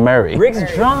 Murray.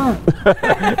 Rick's drunk.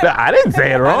 I didn't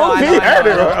say it wrong. He heard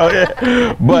it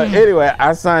wrong. But anyway,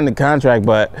 I signed the contract,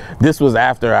 but this was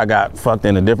after I got fucked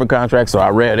in a different contract, so I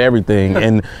read everything.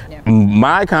 And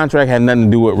my contract had nothing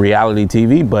to do with reality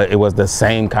TV, but it was the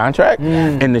same contract.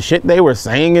 And the shit they were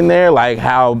saying in there, like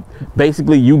how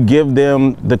basically you give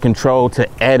them the control to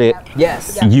edit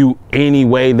you any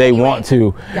way they want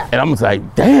to. And I'm just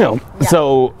like, damn.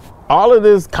 So all of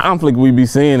this conflict we be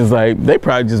seeing is like, they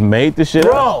probably just made the shit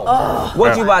up.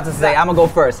 What you about to say? I'm gonna go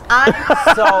first.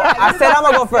 I said I'm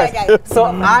gonna go first. So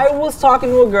I was talking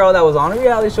to a girl that was on a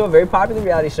reality show, a very popular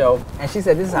reality show, and she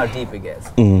said, this is how deep it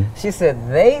gets. She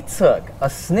said they took a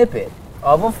snippet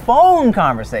of a phone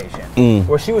conversation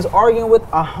where she was arguing with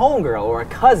a homegirl or a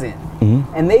cousin,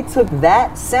 and they took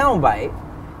that soundbite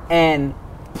and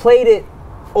played it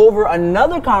over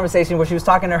another conversation where she was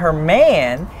talking to her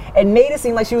man and made it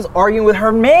seem like she was arguing with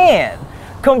her man.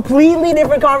 Completely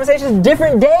different conversations,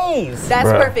 different days. That's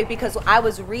perfect, because I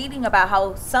was reading about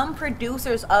how some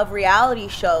producers of reality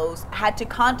shows had to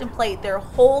contemplate their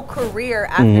whole career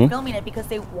after filming it because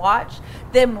they watched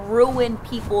them ruin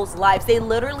people's lives. They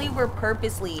literally were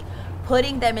purposely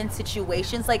putting them in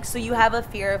situations like, so you have a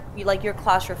fear of, like, you're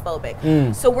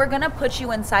claustrophobic. So we're gonna put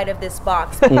you inside of this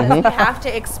box because we have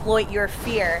to exploit your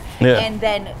fear. And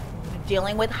then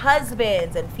dealing with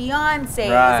husbands and fiancés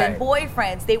and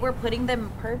boyfriends, they were putting them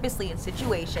purposely in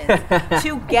situations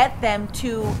to get them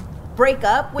to break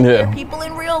up with their people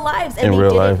in real lives. And they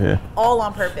did it all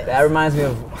on purpose. That reminds me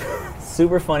of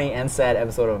super funny and sad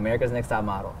episode of America's Next Top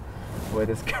Model, where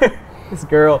this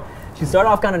girl, she started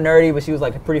off kind of nerdy, but she was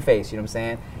like a pretty face, you know what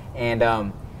I'm saying?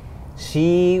 And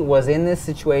she was in this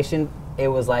situation. It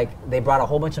was like they brought a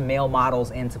whole bunch of male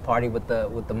models in to party with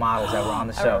the models that were on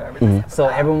the show. So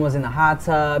everyone was in the hot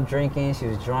tub drinking. She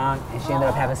was drunk, and she ended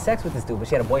up having sex with this dude, but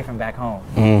she had a boyfriend back home.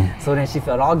 So then she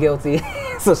felt all guilty.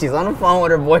 So she's on the phone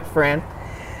with her boyfriend,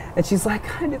 and she's like,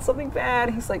 I did something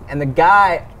bad. He's like, and the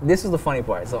guy, this was the funny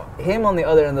part. So him on the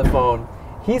other end of the phone,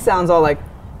 he sounds all like,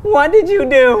 what did you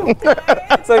do?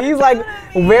 So he's like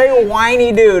a very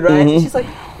whiny dude, right? And she's like,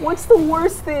 what's the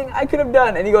worst thing I could have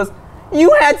done? And he goes,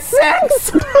 you had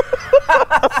sex? So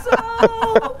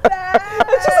bad.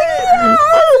 And she's like,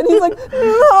 yes! And he's like,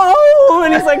 no!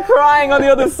 And he's like crying on the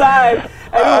other side.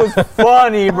 And it was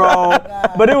funny, bro.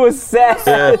 But it was sad.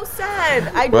 So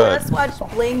sad. I just watched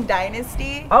Bling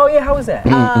Dynasty. Oh yeah, how was that?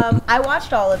 I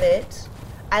watched all of it.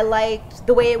 I liked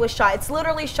the way it was shot. It's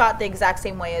literally shot the exact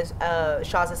same way as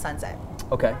Shaw's of Sunset.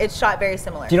 Okay. It's shot very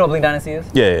similar. Do you know what Bling Dynasty is?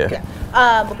 Yeah.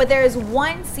 But there is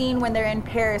one scene when they're in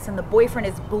Paris and the boyfriend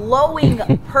is blowing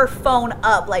her phone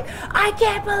up, like, I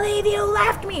can't believe you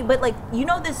left me. But like, you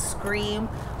know this scream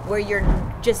where you're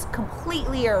just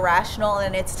completely irrational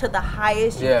and it's to the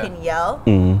highest you can yell?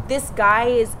 This guy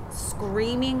is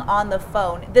screaming on the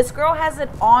phone. This girl has it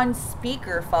on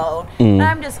speakerphone. And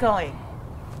I'm just going,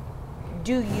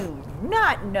 do you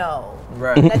not know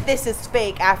that this is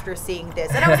fake after seeing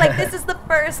this? And I was like, this is the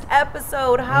first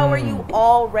episode. How are you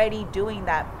already doing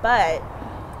that? But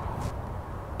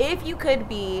if you could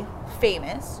be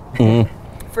famous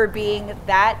for being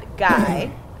that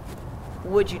guy,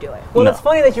 would you do it? Well, it's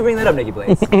funny that you bring that up, Nikki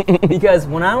Blades, because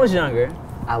when I was younger,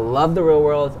 I loved the real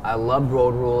world, I loved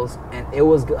road rules, and it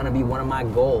was gonna be one of my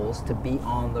goals to be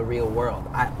on the real world.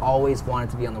 I always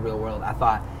wanted to be on the real world. I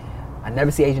thought, I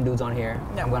never see Asian dudes on here.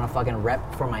 I'm gonna fucking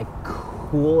rep for my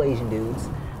cool Asian dudes.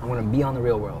 I'm gonna be on the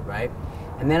real world, right?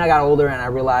 And then I got older and I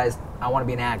realized I wanna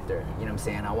be an actor, you know what I'm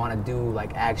saying? I wanna do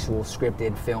like actual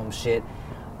scripted film shit.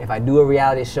 If I do a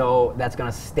reality show, that's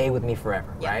gonna stay with me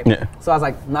forever, right? So I was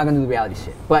like, I'm not gonna do the reality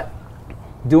shit. But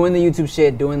doing the YouTube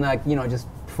shit, doing like, you know, just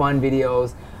fun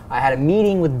videos, I had a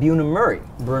meeting with Bunim-Murray.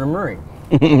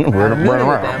 And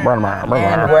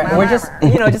we're just,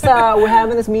 you know, we're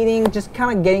having this meeting, just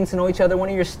kind of getting to know each other. One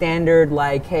of your standard,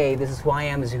 like, hey, this is who I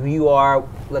am, this is who you are,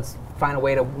 let's find a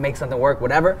way to make something work,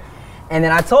 whatever. And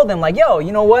then I told them, like, yo,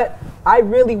 you know what? I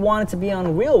really wanted to be on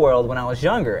the real world when I was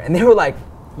younger. And they were like,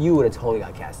 you would have totally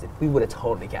got casted. We would have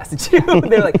totally casted you.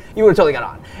 They were like, you would have totally got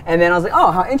on. And then I was like,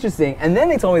 oh, how interesting. And then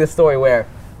they told me the story where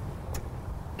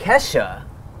Kesha,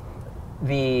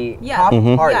 the pop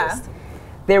artist,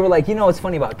 they were like, you know what's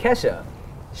funny about Kesha?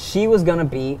 she was gonna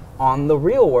be on The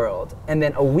Real World. And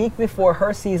then a week before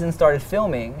her season started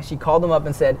filming, she called them up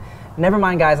and said, never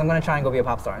mind guys, I'm gonna try and go be a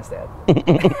pop star instead.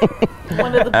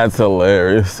 That's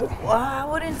hilarious. Well, I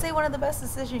wouldn't say one of the best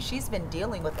decisions. She's been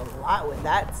dealing with a lot with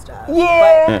that stuff.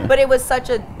 Yeah. But it was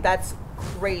that's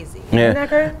crazy. Yeah. Isn't that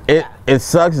crazy? It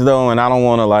sucks though, and I don't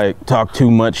want to like talk too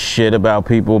much shit about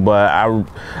people, but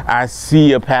I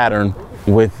see a pattern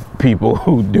with people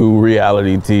who do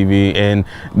reality TV, and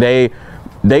they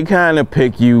kind of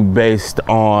pick you based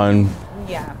on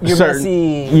You're certain,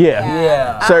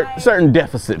 messy. certain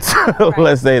deficits.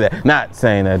 Let's say that. Not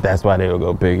saying that that's why they would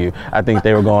go pick you. I think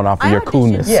they were going off of your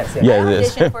coolness. Yes, I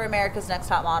auditioned for America's Next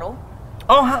Top Model.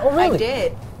 Oh, really? I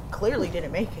did. Clearly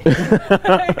didn't make it.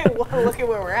 Look at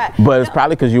where we're at. But it's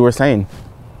probably because you were sane.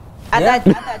 At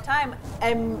that time,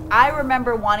 and I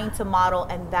remember wanting to model,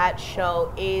 and that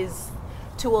show is,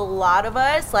 to a lot of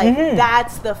us, like,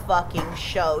 that's the fucking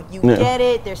show. You get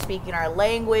it, they're speaking our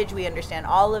language, we understand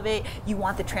all of it. You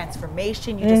want the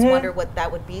transformation, you just wonder what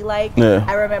that would be like.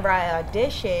 I remember I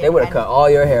auditioned. They would have cut all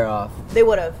your hair off. They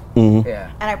would have.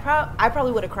 Yeah. And I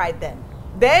probably would have cried then.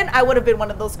 Then I would have been one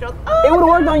of those girls. Oh, It would have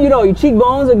worked on you though. Your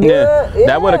cheekbones are good. Yeah.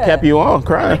 That would have kept you on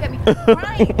crying.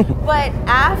 Right. But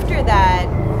after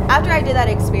I did that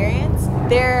experience,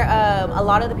 a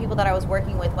lot of the people that I was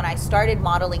working with when I started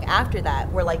modeling after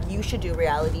that were like, you should do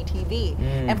reality TV.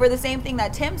 And for the same thing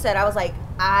that Tim said, I was like,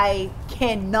 I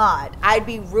cannot. I'd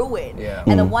be ruined. Yeah.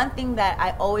 And the one thing that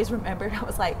I always remembered, I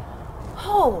was like,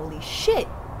 holy shit.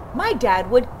 My dad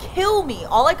would kill me.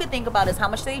 All I could think about is how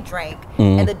much they drank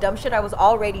and the dumb shit I was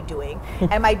already doing.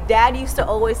 And my dad used to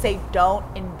always say, don't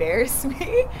embarrass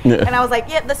me. And I was like,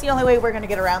 yep, that's the only way we're going to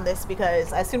get around this,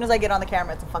 because as soon as I get on the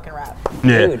camera, it's a fucking wrap.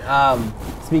 Dude,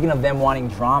 speaking of them wanting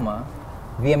drama,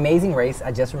 The Amazing Race,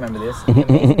 I just remember this, The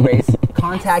Amazing Race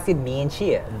contacted me and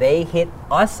Chia. They hit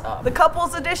us up. The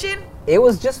couples edition? It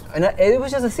was just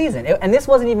a season. And this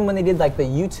wasn't even when they did like the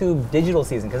YouTube digital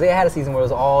season, because they had a season where it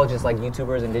was all just like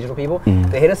YouTubers and digital people.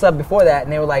 They hit us up before that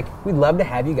and they were like, we'd love to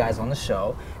have you guys on the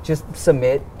show. Just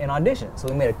submit an audition. So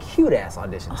we made a cute ass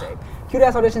audition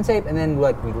tape. And then we're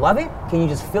like, we love it. Can you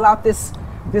just fill out this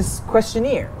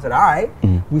questionnaire? I said, all right.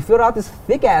 We filled out this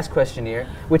thick ass questionnaire,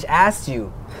 which asked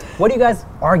you, what do you guys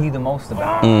argue the most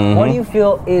about? What do you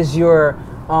feel is your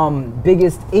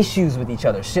biggest issues with each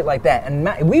other? Shit like that.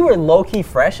 And we were low-key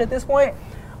fresh at this point.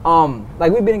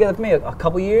 Like, we've been together for maybe a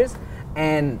couple years,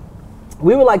 and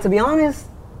we were like, to be honest,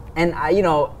 and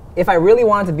if I really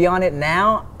wanted to be on it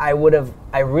now, I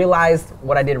realized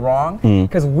what I did wrong,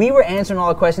 because we were answering all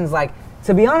the questions like,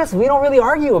 to be honest, we don't really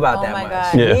argue about that much.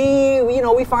 God.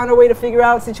 Yeah. We find our way to figure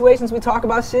out situations, we talk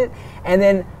about shit, and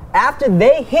then after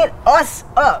they hit us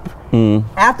up,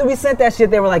 after we sent that shit,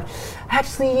 they were like,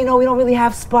 actually, we don't really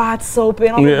have spots open.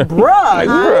 I'm like,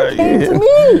 bruh, came to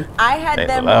me. I had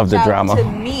them love reach the out drama. to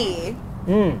me.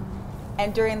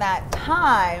 And during that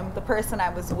time, the person I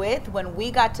was with, when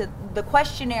we got to, the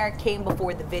questionnaire came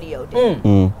before the video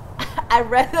did. I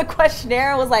read the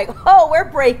questionnaire and was like, oh, we're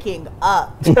breaking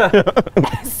up.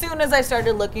 As soon as I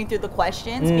started looking through the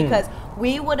questions, because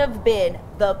we would have been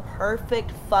the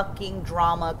perfect fucking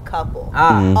drama couple.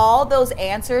 All those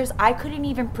answers, I couldn't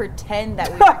even pretend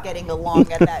that we were getting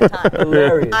along at that time.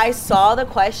 Hilarious. I saw the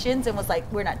questions and was like,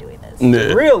 we're not doing this.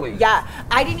 Really? Yeah,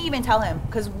 I didn't even tell him,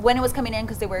 because when it was coming in,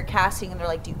 because they were casting and they're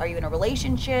like, are you in a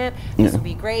relationship? This would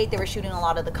be great. They were shooting a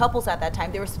lot of the couples at that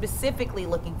time. They were specifically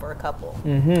looking for a couple.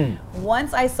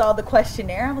 Once I saw the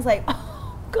questionnaire, I was like,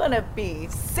 oh, I'm gonna be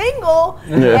single.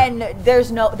 And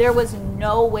there was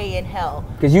no way in hell.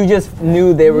 Because you just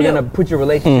knew they were gonna put your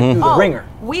relationship through the ringer.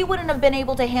 We wouldn't have been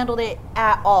able to handle it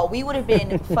at all. We would have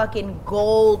been fucking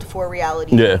gold for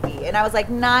reality TV. And I was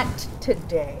like, not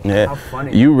today. Yeah. How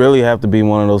funny. You really have to be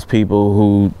one of those people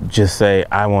who just say,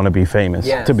 I want to be famous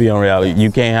to be on reality.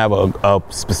 You can't have a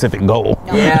specific goal.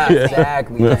 No. Yeah,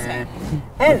 exactly, man.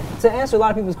 And to answer a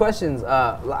lot of people's questions,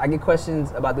 I get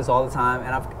questions about this all the time,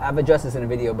 and I've addressed this in a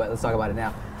video, but let's talk about it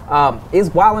now.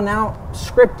 Is Wildnout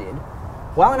scripted?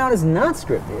 Wildnout is not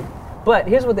scripted, but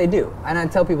here's what they do, and I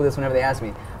tell people this whenever they ask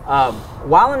me.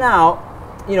 Wildnout,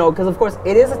 because of course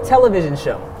it is a television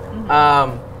show,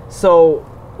 so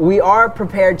we are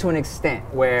prepared to an extent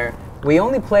where we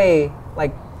only play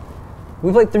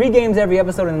we play 3 games every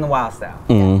episode in the Wild style.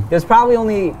 There's probably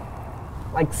only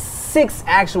 6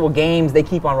 actual games they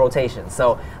keep on rotation.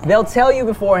 So they'll tell you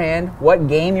beforehand what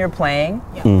game you're playing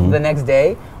the next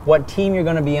day, what team you're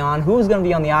gonna be on, who's gonna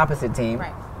be on the opposite team.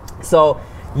 Right. So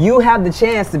you have the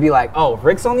chance to be like, oh,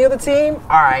 Rick's on the other team?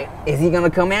 All right, is he gonna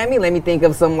come at me? Let me think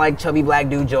of some chubby black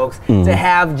dude jokes to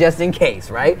have just in case,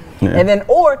 right? And then,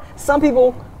 or some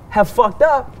people have fucked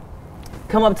up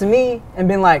come up to me and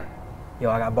been like,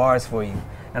 yo, I got bars for you.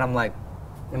 And I'm like,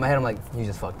 in my head, I'm like, you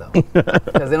just fucked up.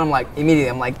 Because then I'm like, immediately,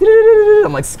 I'm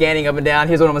like scanning up and down.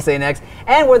 Here's what I'm gonna say next.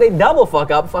 And where they double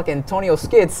fuck up, fucking Tonio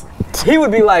Skits, he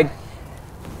would be like,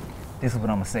 this is what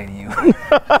I'm gonna say to you.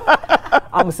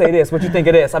 I'm gonna say this. What you think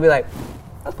of this? I'd be like,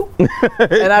 that's cool.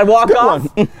 And I'd walk off.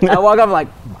 Like, I'm about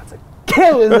to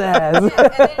kill his ass. And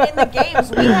then in the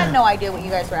games, we had no idea what you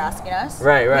guys were asking us.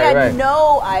 Right. We had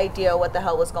no idea what the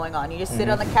hell was going on. You just sit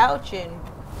on the couch and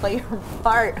play your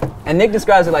part. And Nick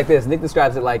describes it like this. Nick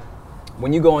describes it like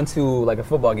when you go into like a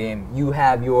football game, you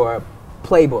have your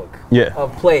playbook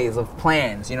of plays, of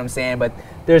plans, you know what I'm saying? But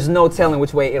there's no telling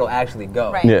which way it'll actually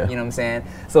go. Right. You know what I'm saying?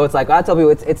 So it's like, I tell people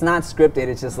it's not scripted,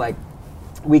 it's just like,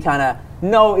 we kind of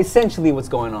know essentially what's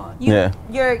going on. You have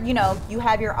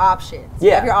your options.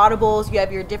 You have your audibles, you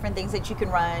have your different things that you can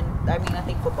run. I mean, I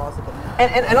think football's a good one.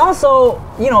 And also,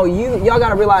 y'all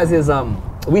gotta realize is,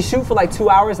 we shoot for like 2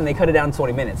 hours and they cut it down to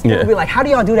 20 minutes. People be like, how do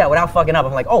y'all do that without fucking up?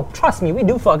 I'm like, oh, trust me, we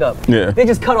do fuck up. They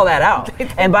just cut all that out.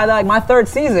 And by like my third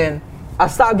season, I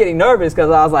stopped getting nervous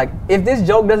because I was like, if this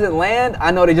joke doesn't land,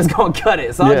 I know they just gonna cut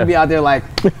it. So I'll just be out there like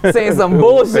saying some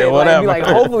bullshit. Like, be like,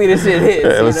 hopefully this shit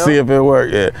hits. Let's see if it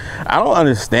works. I don't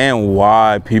understand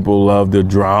why people love the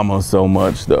drama so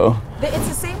much though. It's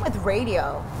the same with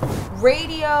radio.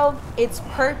 Radio, it's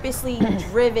purposely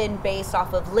driven based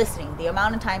off of listening, the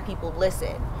amount of time people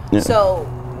listen. So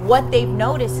what they've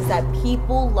noticed is that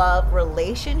people love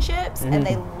relationships and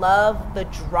they love the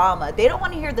drama. They don't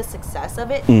want to hear the success of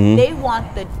it. They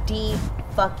want the deep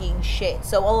fucking shit.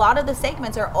 So a lot of the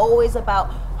segments are always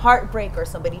about heartbreak or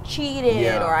somebody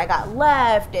cheated or I got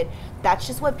left, and that's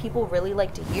just what people really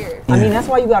like to hear. I mean, that's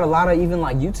why you got a lot of even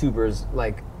like YouTubers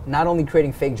like not only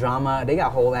creating fake drama, they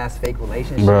got whole ass fake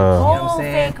relationships. Bruh. You know what I'm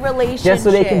saying? Fake relationships. Just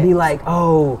so they can be like,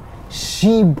 oh,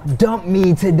 she dumped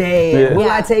me today.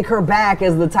 Will I take her back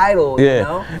as the title? You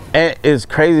know? And it's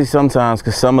crazy sometimes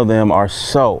because some of them are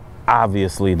so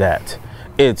obviously that.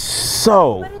 It's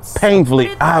so painfully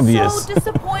obvious. So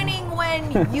disappointing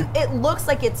when it looks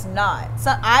like it's not.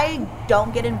 So I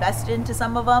don't get invested into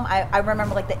some of them. I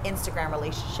remember like the Instagram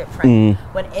relationship trend.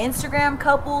 When Instagram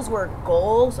couples were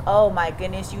goals, oh my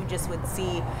goodness, you just would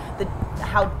see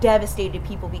how devastated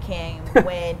people became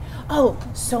when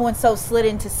so and so slid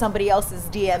into somebody else's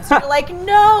DMs. You're like,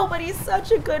 no, but he's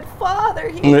such a good father.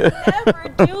 He would never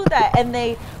do that. And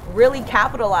they really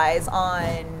capitalize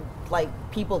on like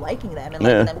people liking them and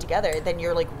liking them together, then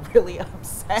you're like really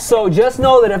upset. So just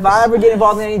know that if I ever get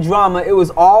involved in any drama, it was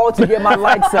all to get my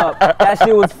likes up. That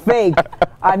shit was fake.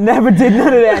 I never did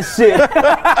none of that shit.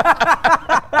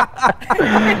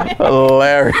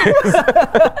 Hilarious.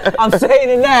 I'm saying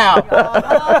it now.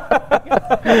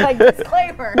 Like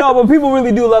disclaimer. No, but people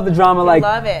really do love the drama. Like,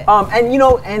 love it.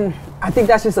 And I think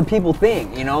that's just a people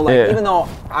thing, Like even though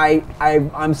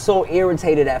I'm so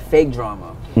irritated at fake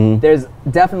drama, there's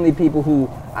definitely people who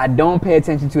I don't pay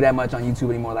attention to that much on YouTube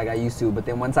anymore like I used to. But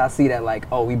then once I see that like,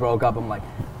 oh, we broke up, I'm like,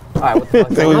 all right, what the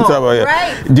fuck's going on?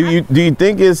 Right. Do you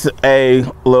think it's a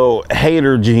little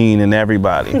hater gene in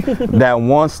everybody that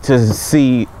wants to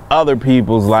see other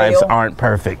people's lives aren't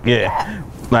perfect?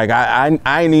 Like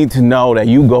I need to know that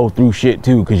you go through shit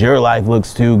too, because your life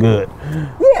looks too good.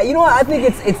 Yeah, you know what? I think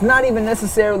it's not even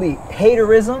necessarily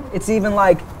haterism. It's even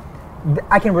like,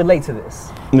 I can relate to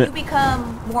this. You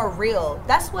become more real.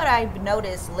 That's what I've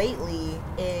noticed lately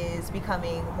is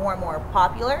becoming more and more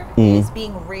popular, is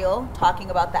being real, talking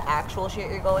about the actual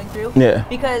shit you're going through.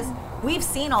 Because we've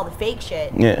seen all the fake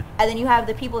shit. And then you have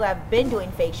the people that have been doing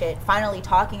fake shit finally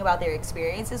talking about their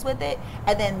experiences with it.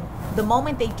 And then the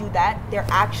moment they do that, they're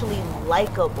actually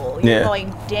likable. You're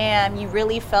going, damn, you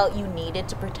really felt you needed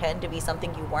to pretend to be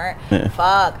something you weren't.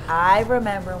 Fuck, I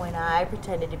remember when I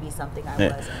pretended to be something I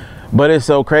wasn't. But it's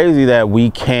so crazy that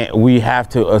we have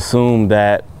to assume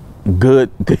that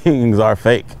good things are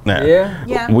fake now.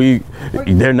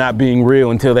 They're not being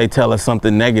real until they tell us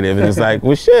something negative, and it's like,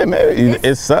 well, shit, man,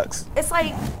 it sucks. It's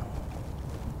like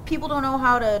people don't know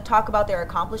how to talk about their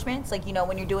accomplishments. Like,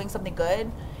 when you're doing something good,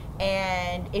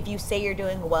 and if you say you're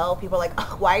doing well, people are like,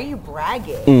 oh, why are you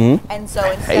bragging? And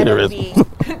so instead of being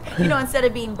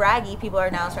braggy, people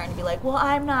are now starting to be like, well,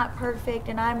 I'm not perfect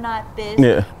and I'm not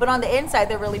this. But on the inside,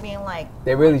 they're really being like,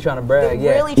 they're really trying to brag.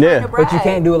 They're really trying to brag. But you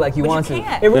can't do it like you want to.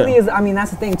 Can't. It really is. I mean, that's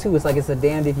the thing too. It's like it's a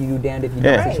damned if you do, damned if you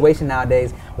don't situation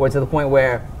nowadays, where to the point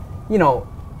where,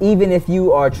 even if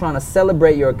you are trying to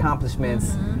celebrate your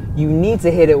accomplishments, you need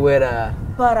to hit it with a.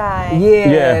 But I.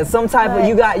 Yeah, some type of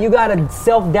you got to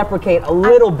self-deprecate a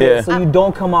little bit so you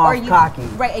don't come off cocky.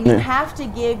 Right, and you have to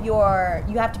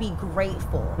you have to be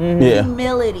grateful. Yeah.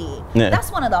 Humility. Yeah.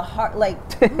 That's one of the hard, like,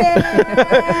 man.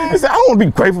 I don't want to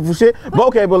be grateful for shit.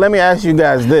 But let me ask you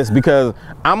guys this, because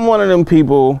I'm one of them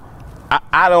people.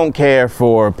 I don't care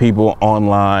for people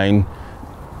online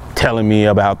telling me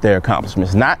about their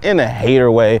accomplishments, not in a hater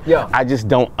way. Yeah. I just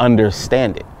don't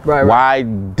understand it. Right. Why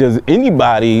does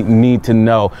anybody need to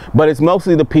know? But it's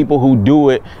mostly the people who do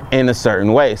it in a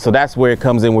certain way. So that's where it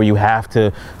comes in, where you have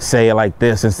to say it like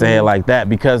this and say it like that,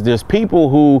 because there's people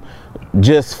who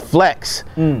just flex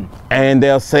and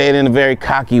they'll say it in a very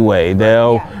cocky way.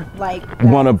 They'll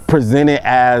want to present it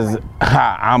as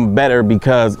I'm better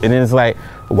because, and then it's like,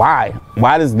 why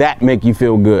does that make you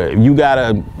feel good? You got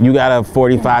a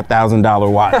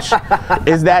 $45,000 watch.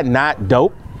 Is that not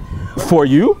dope for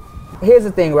you? Here's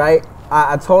the thing, right?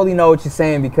 I totally know what you're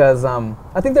saying, because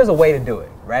I think there's a way to do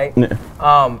it, right?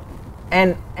 Yeah.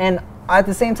 And at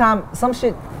the same time, some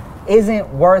shit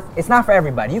it's not for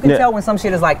everybody. You can tell when some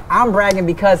shit is like, I'm bragging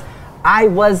because I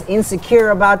was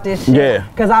insecure about this shit. Yeah.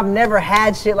 Because I've never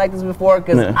had shit like this before,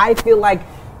 because I feel like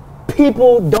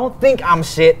people don't think I'm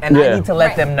shit, and I need to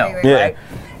let them know, right?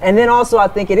 And then also, I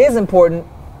think it is important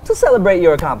to celebrate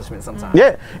your accomplishments sometimes.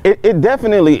 Yeah, it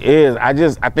definitely is. I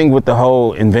think with the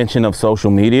whole invention of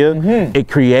social media, it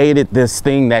created this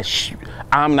thing that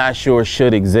I'm not sure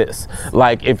should exist.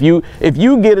 Like if you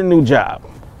get a new job,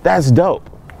 that's dope.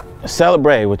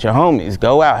 Celebrate with your homies,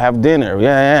 go out, have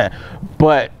dinner,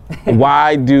 But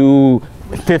why do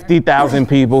 50,000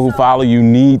 people who follow you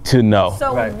need to know?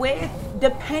 So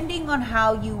depending on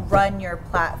how you run your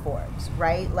platforms,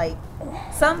 right? Like,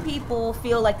 some people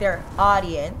feel like their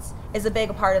audience is a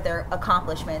big part of their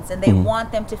accomplishments and they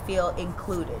want them to feel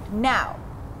included. Now,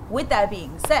 with that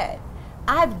being said,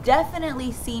 I've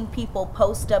definitely seen people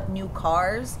post up new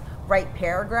cars, write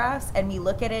paragraphs, and me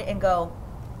look at it and go,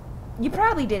 you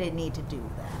probably didn't need to do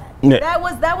that. Yeah. That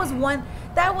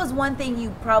was one thing you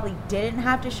probably didn't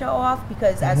have to show off,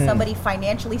 because as somebody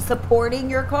financially supporting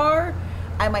your car,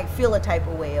 I might feel a type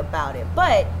of way about it.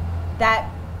 But that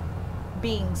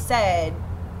being said,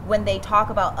 when they talk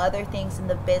about other things in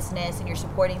the business and you're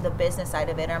supporting the business side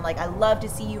of it, I'm like, I love to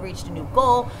see you reached a new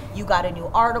goal. You got a new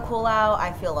article out.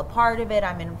 I feel a part of it.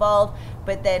 I'm involved.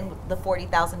 But then the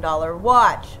 $40,000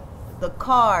 watch, the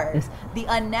cars, the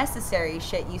unnecessary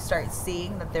shit you start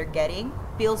seeing that they're getting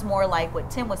feels more like what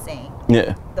Tim was saying.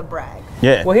 Yeah. The brag.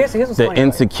 Yeah. Well, here's what's funny. The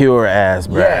insecure ass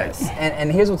brag. Yes.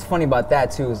 And here's what's funny about that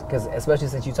too, is because especially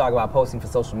since you talk about posting for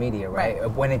social media, right?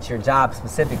 When it's your job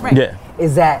specifically,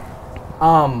 is that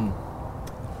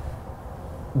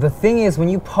the thing is, when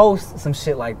you post some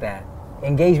shit like that,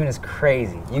 engagement is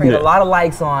crazy. You get a lot of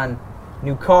likes on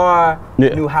new car,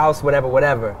 new house,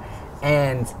 whatever.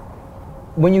 And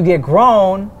when you get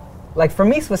grown, like for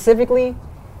me specifically,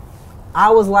 I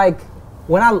was like,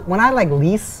 when I like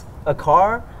lease a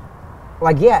car,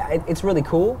 like it's really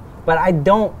cool, but I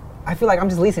feel like I'm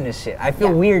just leasing this shit. I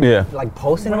feel weird like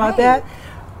posting about that.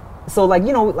 So like,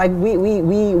 you know, like we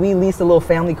leased a little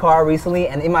family car recently,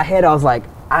 and in my head I was like,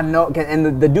 I know,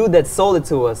 and the dude that sold it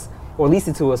to us or leased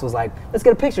it to us was like, let's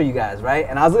get a picture of you guys, right?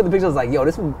 And I was looking at the picture, I was like, yo,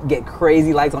 this would get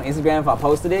crazy likes on Instagram if I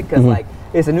posted it, because like,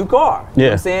 it's a new car. You know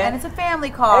what I'm saying? And it's a family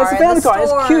car. And it's a family car.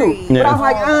 It's cute. But I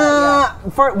was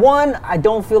like, for one, I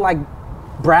don't feel like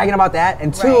bragging about that,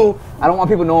 and two, I don't want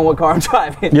people knowing what car I'm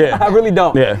driving. I really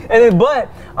don't. And then, but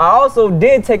I also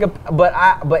did take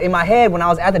but in my head when I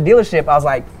was at the dealership, I was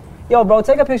like, yo, bro,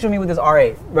 take a picture of me with this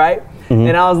R8, right?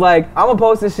 And I was like, I'm gonna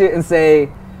post this shit and say,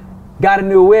 got a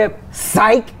new whip,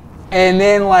 psych, and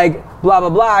then like blah blah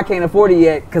blah, I can't afford it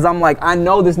yet, because I'm like, I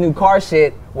know this new car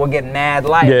shit will get mad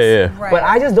likes. But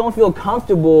I just don't feel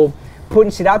comfortable putting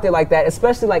shit out there like that,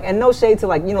 especially like, and no shade to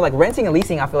like, you know, like renting and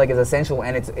leasing, I feel like is essential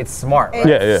and it's smart.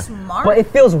 It's smart. But it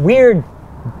feels weird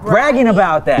bragging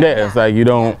about that. It's like you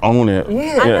don't own it.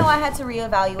 I know I had to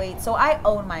reevaluate. So I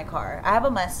own my car. I have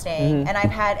a Mustang, and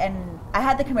I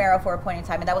had the Camaro for a point in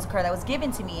time, and that was a car that was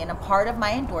given to me, and a part of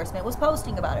my endorsement was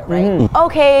posting about it, right?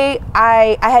 Okay,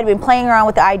 I had been playing around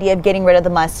with the idea of getting rid of the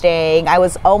Mustang. I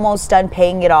was almost done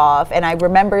paying it off, and I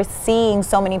remember seeing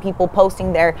so many people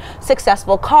posting their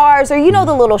successful cars, or you know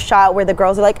the little shot where the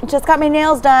girls are like, just got my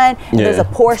nails done, and there's a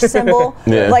Porsche symbol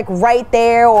like right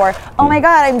there, or oh my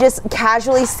god, I'm just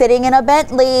casually sitting in a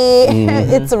Bentley.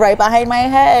 It's right behind my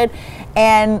head.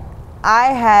 And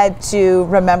I had to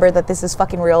remember that this is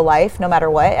fucking real life, no matter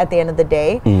what, at the end of the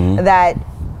day, that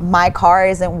my car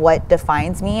isn't what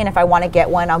defines me, and if I want to get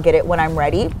one, I'll get it when I'm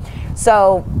ready.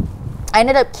 So I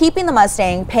ended up keeping the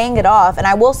Mustang, paying it off, and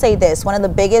I will say this, one of the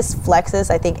biggest flexes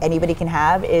I think anybody can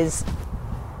have is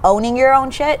owning your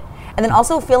own shit, and then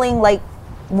also feeling like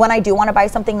when I do want to buy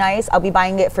something nice, I'll be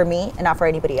buying it for me and not for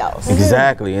anybody else.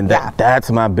 Exactly, and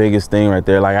that's my biggest thing right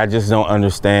there. Like, I just don't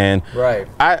understand. Right.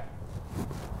 I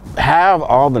have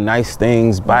all the nice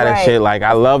things, buy that shit. Like,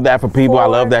 I love that for people. I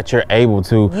love that you're able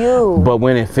to. But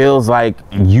when it feels like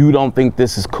you don't think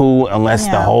this is cool unless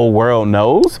the whole world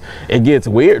knows, it gets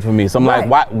weird for me. So I'm like,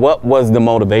 what was the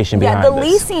motivation behind this? The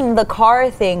leasing the car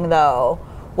thing, though,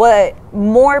 what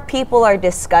more people are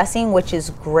discussing, which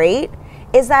is great,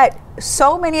 is that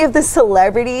so many of the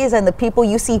celebrities and the people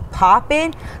you see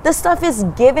popping, the stuff is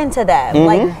given to them.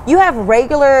 Like, you have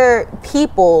regular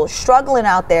people struggling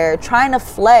out there trying to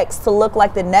flex to look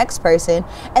like the next person,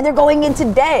 and they're going into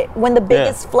debt when the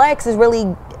biggest flex is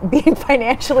really being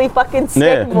financially fucking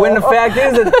stable. When the fact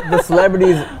is that the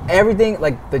celebrities, everything,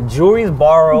 like the jewelry's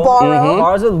borrowed,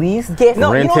 cars are leased.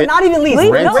 No, you know what, not even leased.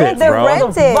 They're rented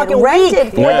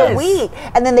for the week,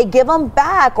 and then they give them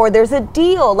back, or there's a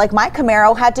deal. Like, my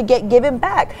Camaro had to get given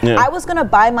back. I was gonna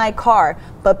buy my car,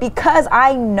 but because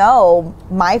I know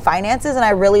my finances and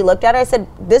I really looked at it, I said,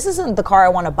 this isn't the car I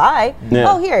want to buy.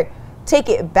 Oh, here, take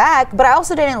it back. But I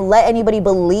also didn't let anybody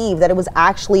believe that it was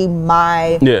actually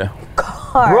my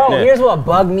car. Bro, here's what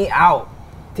bugged me out.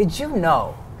 Did you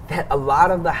know that a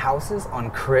lot of the houses on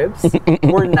Cribs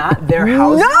were not their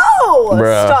houses? No!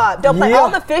 Bruh. Stop. Don't play. All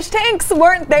the fish tanks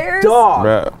weren't theirs?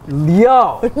 Dog.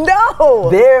 Yo. No!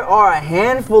 There are a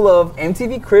handful of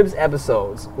MTV Cribs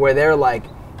episodes where they're like,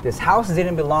 this house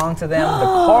didn't belong to them, the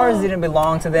cars didn't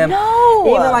belong to them. No!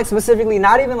 Even like specifically,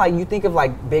 not even like you think of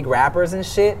like big rappers and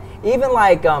shit, even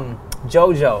like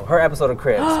JoJo, her episode of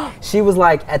Cribs, she was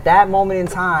like, at that moment in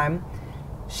time,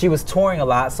 she was touring a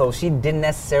lot, so she didn't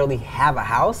necessarily have a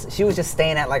house. She was just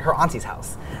staying at like her auntie's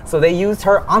house. So they used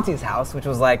her auntie's house, which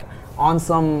was like on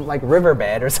some like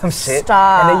riverbed or some shit.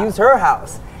 Stop. And they used her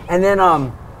house. And then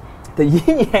the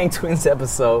Yin Yang Twins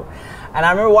episode, and I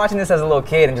remember watching this as a little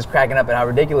kid and just cracking up at how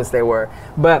ridiculous they were.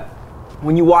 But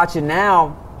when you watch it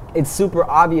now, it's super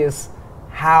obvious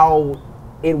how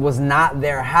it was not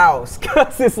their house.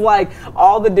 Cause it's like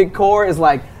all the decor is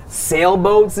like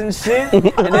sailboats and shit, and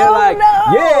they're like,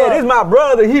 yeah, this is my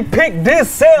brother, he picked this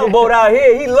sailboat out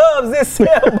here, he loves this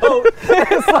sailboat.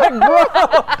 It's like, bro,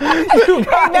 you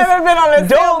guys never been on a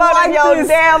sailboat in your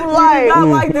damn life. You do not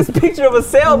like this picture of a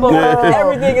sailboat.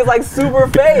 Everything is like super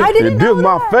fake. I didn't know This is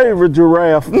my favorite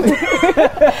giraffe.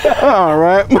 All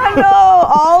right. I know,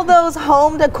 all those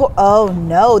home decor. Oh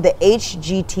no, the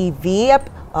HGTV.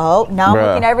 Oh, now I'm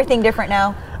looking at everything different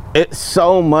now. It's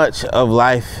so much of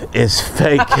life is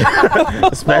fake,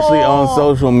 especially on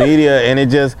social media, and it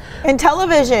just And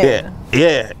television.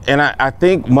 And I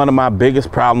think one of my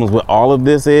biggest problems with all of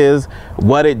this is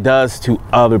what it does to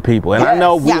other people. And I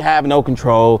know we have no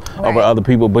control over other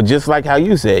people, but just like how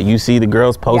you said, you see the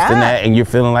girls posting that and you're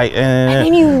feeling like, And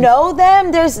then you know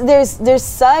them. There's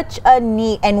such a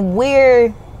need, and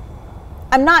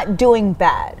I'm not doing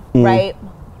bad, right?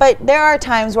 But there are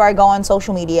times where I go on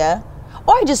social media,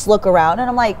 or I just look around and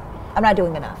I'm like, I'm not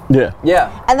doing enough.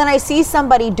 Yeah. And then I see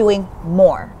somebody doing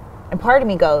more, and part of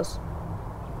me goes,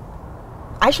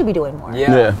 I should be doing more.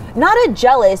 Not a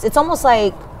jealous. It's almost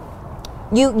like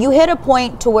you hit a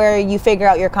point to where you figure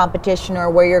out your competition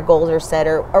or where your goals are set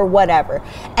or whatever.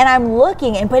 And I'm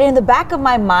looking, but in the back of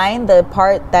my mind, the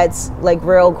part that's like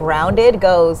real grounded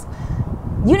goes,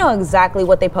 you know exactly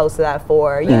what they posted that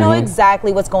for. You know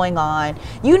exactly what's going on.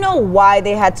 You know why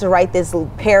they had to write this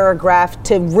paragraph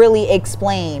to really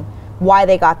explain why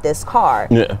they got this car.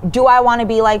 Do I want to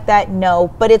be like that?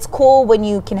 No, but it's cool when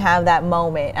you can have that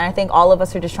moment. And I think all of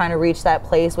us are just trying to reach that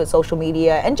place with social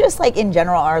media and just like in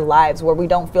general our lives where we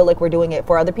don't feel like we're doing it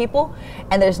for other people.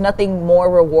 And there's nothing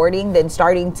more rewarding than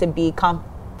starting to be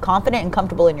confident and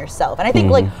comfortable in yourself. And I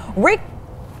think like Rick,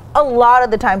 a lot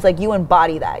of the times, like, you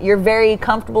embody that. You're very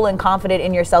comfortable and confident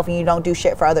in yourself, and you don't do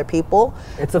shit for other people.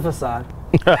 It's a facade.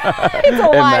 It's a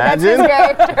lie. That's his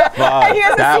character. And he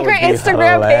has a secret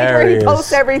Instagram page where he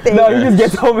posts everything. No, he just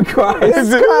gets home and cries.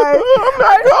 I'm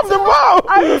not comfortable.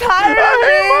 I'm tired of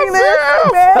being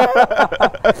this,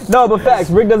 man. No, but facts.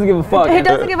 Rick doesn't give a fuck. He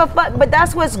doesn't give a fuck, but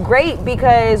that's what's great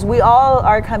because we all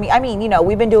are coming. I mean, you know,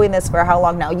 we've been doing this for how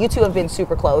long now? You two have been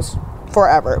super close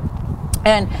forever.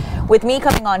 And with me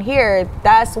coming on here,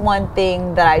 that's one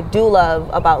thing that I do love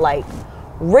about, like,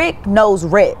 Rick knows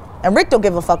Rick. And Rick don't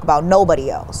give a fuck about nobody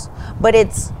else. But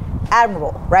it's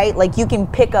admirable, right? Like, you can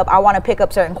pick up, I want to pick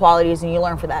up certain qualities and you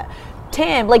learn for that.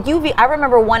 Tim, like, I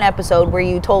remember one episode where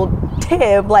you told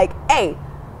Tim, like, hey,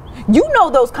 you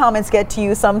know those comments get to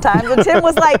you sometimes. And Tim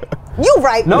was like, You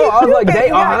right. No, I was like, they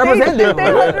 100% do. They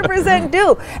 100%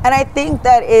 do. And I think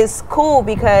that is cool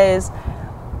because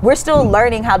we're still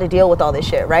learning how to deal with all this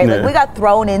shit, right? Yeah. Like, we got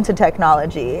thrown into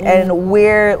technology and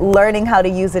we're learning how to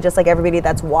use it just like everybody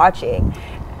that's watching.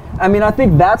 I mean, I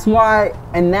think that's why,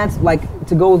 and that's like,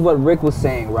 to go with what Rick was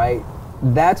saying, right?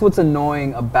 That's what's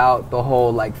annoying about the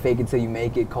whole like fake it till you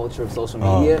make it culture of social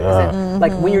media. Is that,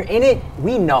 like, when you're in it,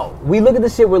 we know. We look at the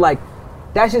shit, we're like,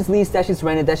 that shit's leased, that shit's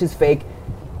rented, that shit's fake.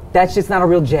 That shit's not a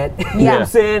real jet. You know what I'm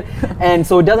saying? And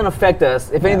so it doesn't affect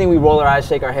us. If anything, we roll our eyes,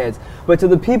 shake our heads. But to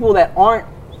the people that aren't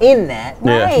in that,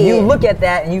 you look at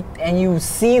that and you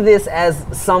see this as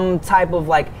some type of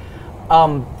like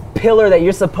pillar that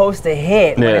you're supposed to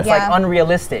hit when it's like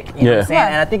unrealistic. You know what I'm saying?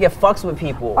 And I think it fucks with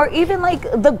people. Or even like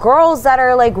the girls that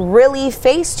are like really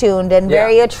face-tuned and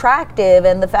very attractive,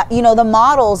 and the the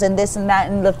models and this and that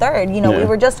and the third. You know, we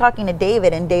were just talking to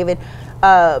David, and David,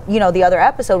 the other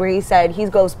episode where he said, he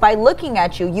goes, by looking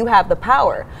at you, you have the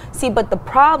power. See, but the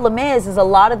problem is a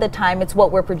lot of the time it's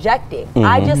what we're projecting.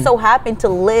 I just so happen to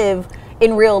live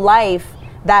in real life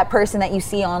that person that you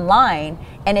see online,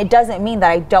 and it doesn't mean that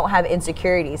I don't have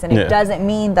insecurities, and it doesn't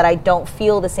mean that I don't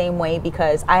feel the same way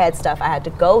because I had stuff I had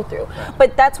to go through.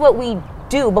 But that's what we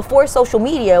do. Before social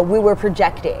media, we were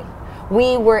projecting.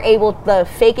 We were able to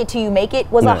fake it till you make it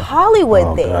was a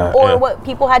Hollywood thing, or what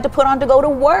people had to put on to go to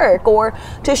work or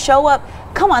to show up.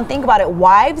 Come on, think about it.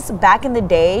 Wives back in the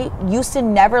day used to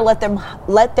never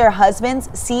let their husbands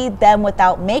see them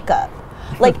without makeup.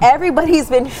 Like, everybody's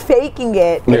been faking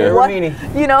it,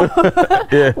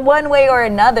 one way or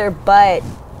another. But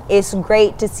it's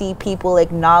great to see people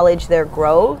acknowledge their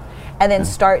growth and then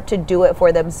start to do it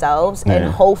for themselves, and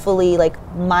hopefully like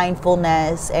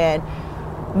mindfulness and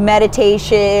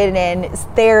meditation and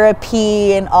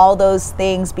therapy and all those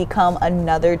things become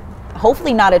another,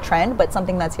 hopefully not a trend, but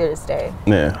something that's here to stay.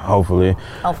 Yeah, hopefully.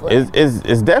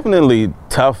 It's definitely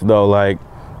tough though. Like,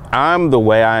 I'm the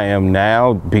way I am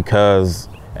now because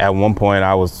at one point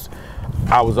I was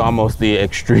almost the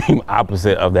extreme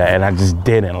opposite of that, and I just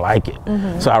didn't like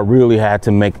it. So I really had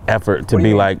to make effort to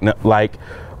be like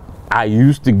I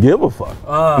used to give a fuck.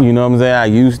 You know what I'm saying? I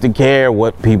used to care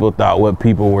what people thought, what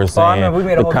people were saying. I remember we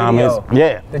made a whole comments.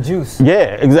 Video. The juice.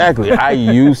 Yeah, exactly. I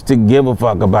used to give a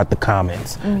fuck about the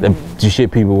comments, the shit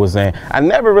people were saying. I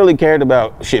never really cared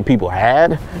about shit people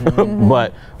had,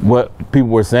 but what people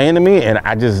were saying to me, and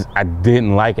I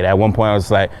didn't like it. At one point I was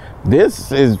like,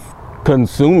 this is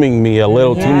consuming me a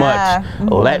little too much.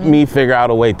 Let me figure out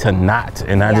a way to not.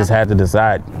 And I just had to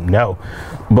decide no.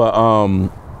 But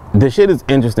the shit is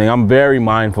interesting. I'm very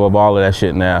mindful of all of that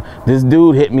shit now. This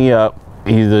dude hit me up.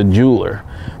 He's a jeweler.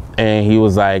 And he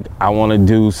was like, I want to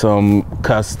do some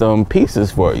custom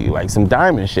pieces for you, like some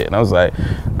diamond shit. And I was like,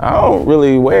 I don't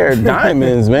really wear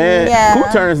diamonds, man. Who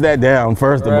turns that down,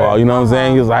 first of all? You know what I'm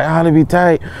saying? He was like, oh, to be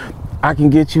tight, I can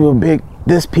get you a big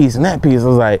this piece and that piece. I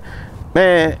was like,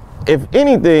 man, if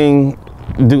anything,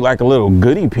 do like a little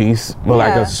goodie piece, but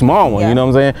like a small one, you know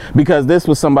what I'm saying? Because this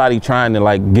was somebody trying to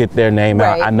like get their name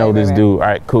out. I know this dude. All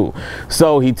right, cool.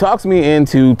 So he talks me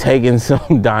into taking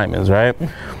some diamonds, right?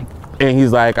 And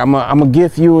he's like, I'm gonna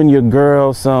gift you and your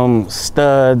girl some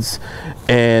studs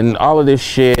and all of this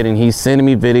shit. And he's sending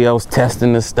me videos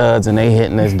testing the studs and they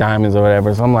hitting his diamonds or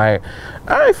whatever. So I'm like,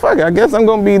 all right, fuck it. I guess I'm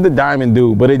gonna be the diamond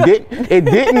dude. But it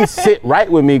didn't sit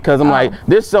right with me because I'm like,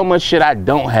 there's so much shit I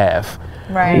don't have.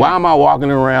 Right. Why am I walking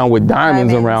around with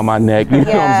diamonds around my neck? You know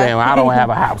what I'm saying? I don't have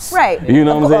a house. Right. You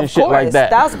know what I'm saying? Shit like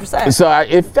that. 1000%. So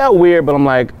it felt weird, but I'm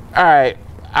like, all right.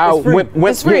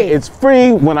 It's free. It's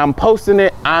free. When I'm posting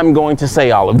it, I'm going to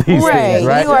say all of these things,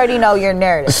 right? You already know your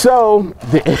narrative. So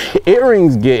the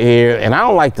earrings get here, and I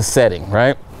don't like the setting,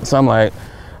 right? So I'm like,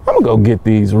 I'm gonna go get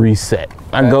these reset.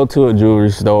 I go to a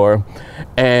jewelry store,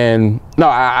 and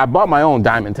I bought my own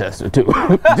diamond tester too,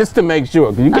 just to make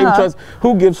sure, because you can't trust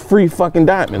who gives free fucking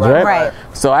diamonds, right?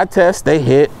 So I test, they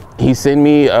hit. He sent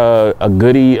me a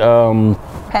goodie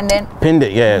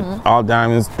pendant, all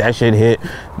diamonds. That shit hit.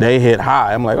 They hit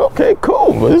high. I'm like, okay,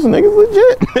 cool. Well, this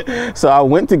nigga's legit. So I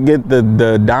went to get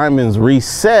the diamonds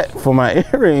reset for my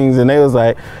earrings, and they was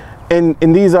like,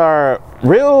 and these are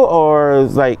real or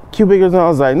like cubic? And I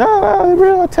was like, no, they're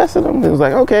real. I tested them. It was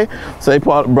like, okay. So they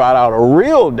brought out a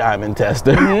real diamond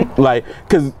tester. Like,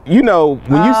 because you know,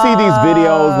 when you see these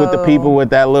videos with the people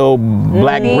with that little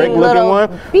black brick looking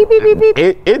one, beep, beep, beep,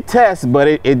 beep. It tests, but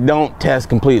it don't test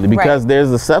completely because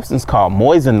there's a substance called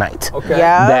moissanite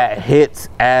that hits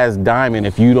as diamond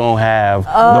if you don't have the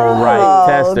right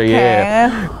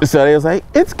tester. So they was like,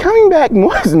 it's coming back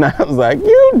moissanite. I was like,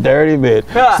 you dirty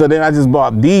bitch. So then I just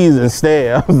bought these instead.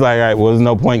 I was like, all right, well, there's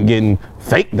no point getting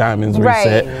fake diamonds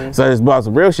reset. So I just bought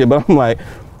some real shit. But I'm like,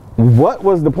 what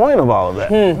was the point of all of that?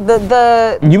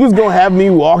 The You was gonna have me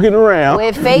walking around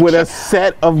With fake with a shit.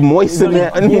 set of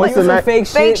moissanite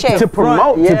Fake shit. to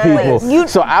promote to people. You-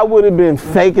 So I would have been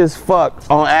fake as fuck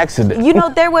on accident. You know,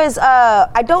 there was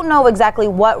I don't know exactly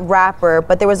what rapper,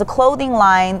 but there was a clothing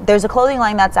line. There's a clothing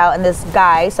line that's out, and this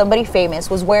guy, somebody famous,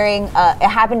 was wearing. It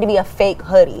happened to be a fake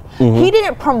hoodie. He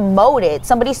didn't promote it.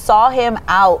 Somebody saw him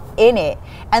out in it,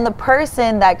 and the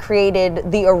person that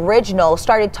created the original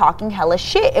started talking hella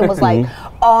shit and was like,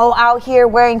 "Oh, out here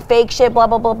wearing fake shit, blah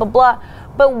blah blah blah blah."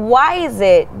 But why is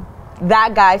it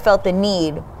that guy felt the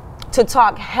need to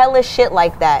talk hella shit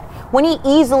like that when he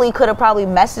easily could have probably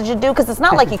messaged a dude, because it's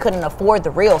not like he couldn't afford the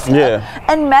real stuff,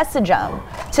 and message him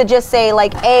to just say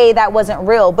like, hey, that wasn't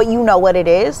real, but you know what it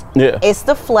is? It's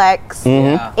the flex,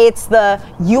 it's the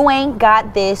you ain't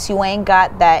got this, you ain't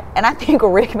got that. And I think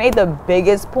Rick made the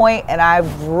biggest point, and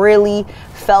I've really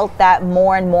felt that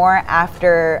more and more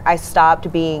after I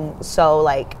stopped being so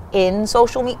like in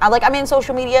social media. Like, I'm in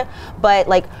social media, but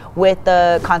like with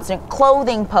the constant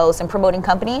clothing posts and promoting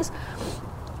companies,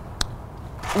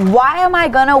 why am I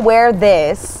gonna wear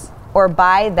this or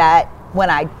buy that when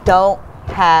I don't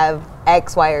have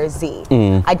X, Y, or Z?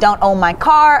 I don't own my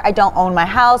car, I don't own my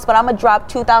house, but I'm gonna drop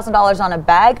 $2,000 on a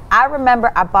bag. I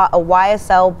remember I bought a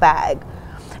YSL bag,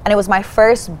 and it was my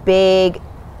first big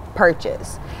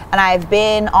purchase. And I've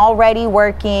been already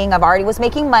working, I've already was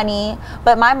making money,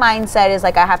 but my mindset is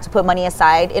like I have to put money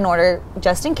aside in order,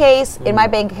 just in case, in my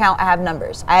bank account I have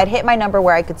numbers. I had hit my number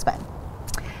where I could spend.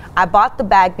 I bought the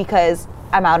bag because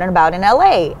I'm out and about in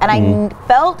LA, and I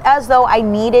felt as though I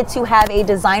needed to have a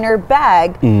designer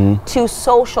bag to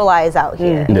socialize out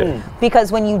here.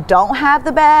 Because when you don't have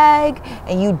the bag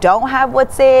and you don't have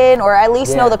what's in, or at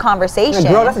least know the conversation.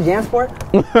 Girl, that's a JanSport?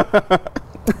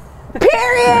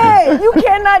 Period. You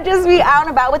cannot just be out and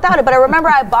about without it. But I remember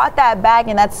I bought that bag,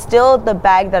 and that's still the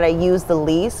bag that I use the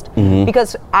least,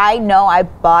 because I know I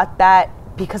bought that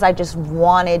because I just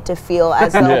wanted to feel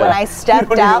as though when I stepped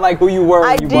you don't out, even like who you were.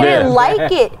 I didn't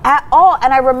like it at all.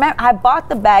 And I remember I bought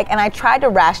the bag, and I tried to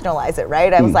rationalize it,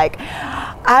 right? I was like,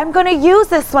 I'm gonna use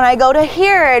this when I go to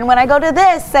here and when I go to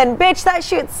this, and bitch, that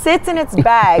shit sits in its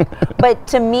bag. But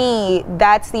to me,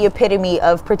 that's the epitome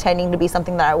of pretending to be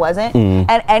something that I wasn't.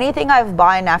 And anything I've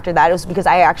bought after that was because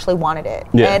I actually wanted it.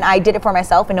 And I did it for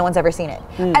myself, and no one's ever seen it.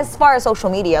 As far as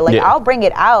social media, like I'll bring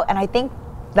it out, and I think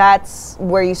that's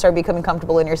where you start becoming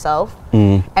comfortable in yourself,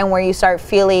 and where you start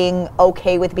feeling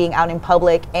okay with being out in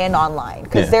public and online,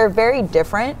 because they're very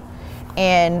different.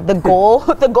 And the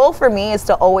goal for me is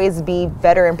to always be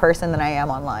better in person than I am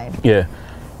online.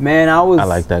 Man, I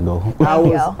like that goal. I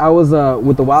was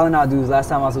with the Wildnout dudes last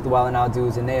time I was with the Wildnout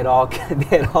dudes, and they had all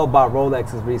bought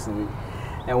Rolexes recently,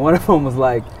 and one of them was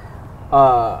like,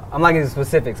 I'm not getting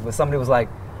specifics, but somebody was like,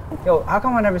 yo, how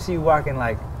come I never see you walking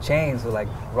like chains with like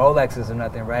Rolexes or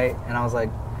nothing, right? And I was like,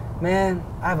 man,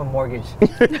 I have a mortgage.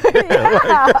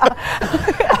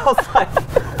 I was like,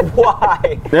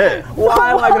 why?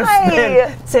 Why am I gonna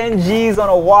spend 10 G's on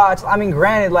a watch? I mean,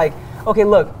 granted, like, okay,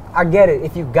 look, I get it.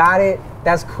 If you got it,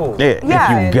 that's cool. If you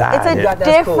got it. It's a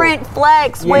different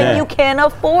flex when you can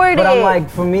afford it. But I'm like,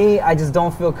 for me, I just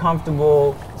don't feel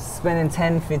comfortable spending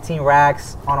 10, 15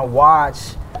 racks on a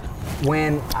watch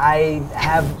when I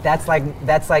have that's like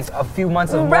a few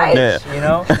months of mortgage, you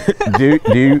know?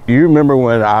 do you remember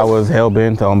when I was hell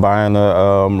bent on buying a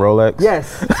Rolex?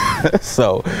 Yes.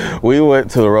 So we went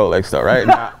to the Rolex store, right?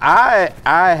 Now I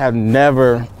have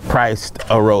never priced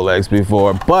a Rolex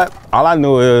before, but all I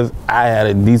knew is I had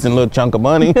a decent little chunk of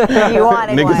money. You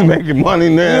wanted Niggas one. making money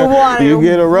now. You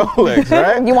get a Rolex,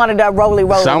 right? You wanted that rolly.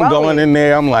 So I'm going in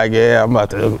there. I'm like, yeah, I'm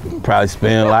about to probably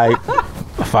spend like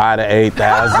 5,000 to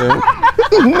 8,000.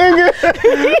 Nigga.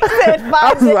 He said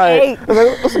 5 to 8. I was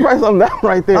like, what's the price on that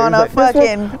right there? On a He's like,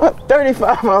 fucking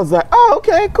 35. I was like, oh,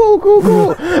 okay, cool.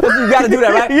 You gotta do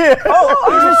that, right? Yeah. Oh,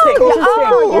 interesting.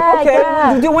 Oh,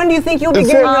 yeah, okay. When do you think you'll be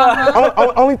getting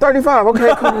only 35.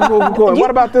 Okay, cool. And what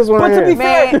about this one But right to be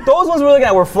here? fair, those ones we were looking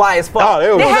at were fly as fuck.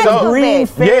 Oh, They had so green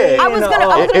fade. I was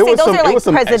gonna say those are like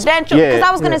presidential, because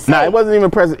I was gonna say. Nah, it wasn't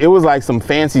even president. It was like some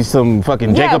fancy, some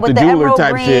fucking Jacob the with the Jeweler emerald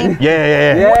type green. shit.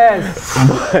 Yeah. Yes.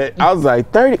 But I was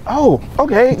like 30. Oh,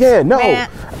 okay, yeah, no. Man.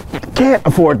 Can't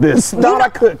afford this. Thought I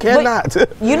could, cannot.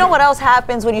 You know what else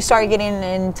happens when you start getting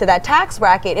into that tax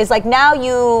bracket is like now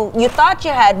you thought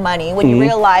you had money when you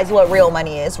realize what real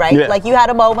money is, right? Yeah. Like you had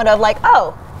a moment of like,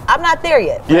 oh, I'm not there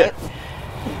yet, right?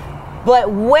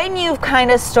 But when you've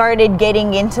kind of started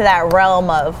getting into that realm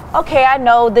of, okay, I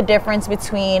know the difference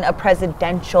between a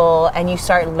presidential, and you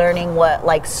start learning what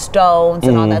like stones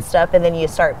and all that stuff, and then you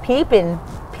start peeping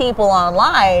people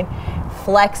online,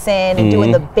 flexing and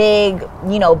doing the big,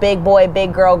 big boy,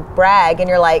 big girl brag, and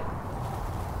you're like,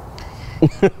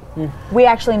 we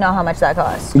actually know how much that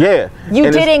costs. Yeah. You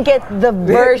didn't get the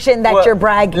version that you're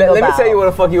bragging about. Let me tell you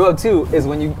what'll fuck you up too, is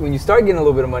when you start getting a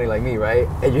little bit of money like me, right?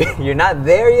 And you're not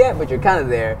there yet, but you're kind of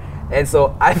there. And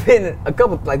so I've been a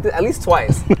couple, like at least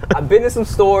twice. I've been in some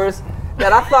stores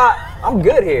that I thought, I'm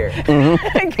good here.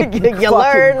 You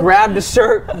learn. Grabbed the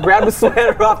shirt, grabbed the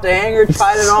sweater off the hanger,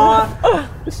 tried it on.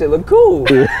 This shit look cool.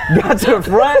 Got to the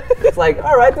front. It's like,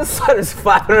 all right, this sweater's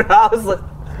 $500.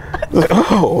 Like,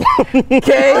 oh.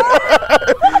 Okay.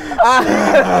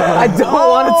 I don't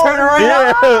want to turn around.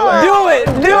 Yeah. Do it.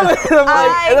 I'm like,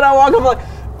 and then I walk up like,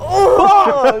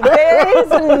 oh, there is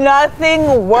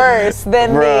nothing worse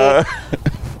than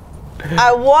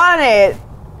I want it.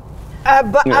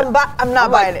 But I'm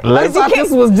not buying it. I thought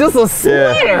this was just a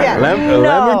sweater. Yeah. Let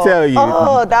me tell you.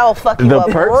 Oh, that will fuck you up.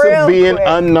 The perks of being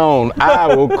unknown, I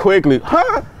will quickly,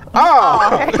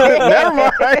 Oh, never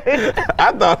mind.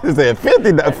 I thought it said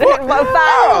 $50.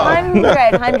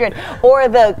 100. Or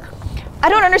I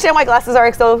don't understand why glasses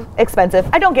are so expensive.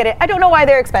 I don't get it. I don't know why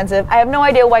they're expensive. I have no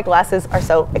idea why glasses are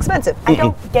so expensive. I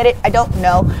don't get it. I don't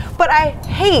know. But I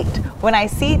hate when I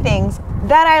see things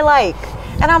that I like.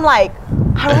 And I'm like,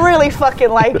 I really fucking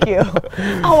like you.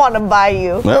 I want to buy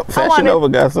you. Well, Fashion Nova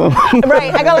got some.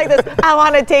 Right, I go like this. I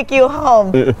want to take you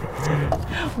home.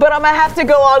 But I'm going to have to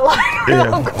go online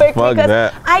real quick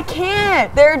because I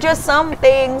can't. There are just some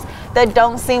things that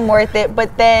don't seem worth it.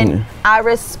 But then I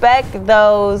respect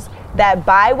those that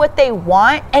buy what they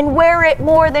want and wear it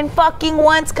more than fucking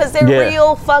once because they're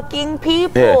real fucking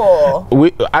people.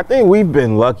 Yeah. I think we've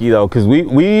been lucky though, because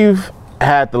we've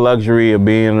had the luxury of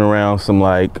being around some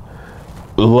like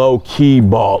low-key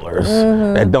ballers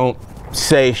that don't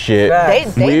say shit.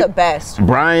 They the best.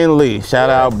 Brian Lee, shout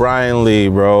out Brian Lee,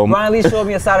 bro. Brian Lee showed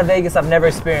me a side of Vegas I've never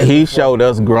experienced. He showed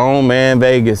us grown man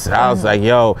Vegas. I was like,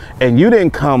 yo, and you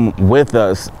didn't come with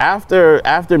us after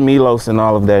Milos and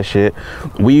all of that shit.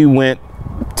 We went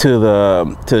to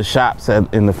the shops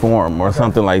in the Forum or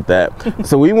something like that.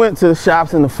 So we went to the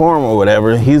shops in the Forum or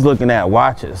whatever. He's looking at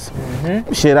watches.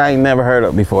 Shit I ain't never heard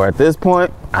of before. At this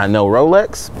point, I know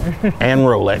Rolex and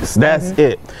Rolex. That's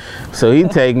it. So he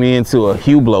take me into a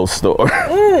Hublot store.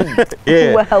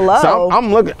 Yeah. Well, hello. So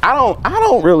I'm looking. I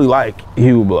don't really like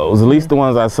Hublots. At least the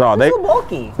ones I saw. They're so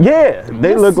bulky. Yeah,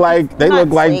 they look like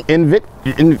Invicta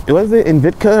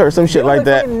or some shit like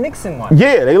that. Nixon one.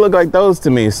 Yeah, they look like those to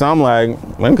me. So I'm like,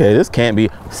 okay, this can't be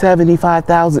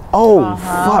 75,000. Oh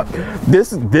fuck,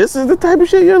 this is the type of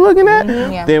shit you're looking at.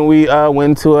 Yeah. Then we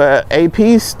went to a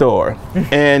AP store,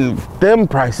 and them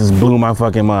prices blew my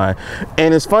fucking mind.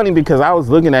 And it's funny because I was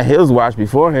looking at his watch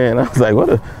beforehand. I was like, what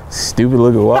a stupid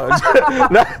looking watch.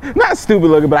 not stupid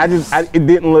looking, but it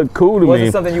didn't look cool to me. Was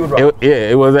it something you would rock?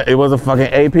 It was a fucking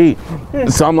AP.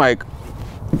 So I'm like,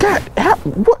 God,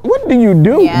 what do you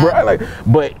do, bro? Like,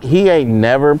 but he ain't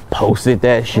never posted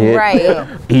that shit. Right.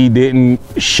 He didn't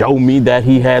show me that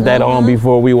he had that on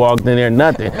before we walked in there.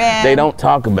 Nothing. Man, they don't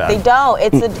talk about it. They don't.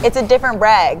 It's a different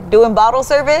brag. Doing bottle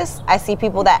service, I see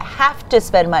people that have to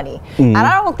spend money, and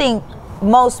I don't think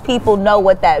most people know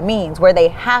what that means. Where they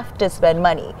have to spend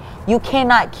money, you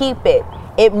cannot keep it.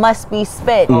 It must be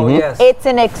spent. Oh, yes. It's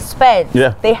an expense.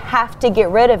 Yeah. They have to get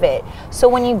rid of it. So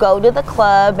when you go to the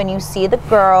club and you see the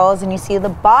girls and you see the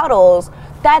bottles,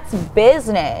 that's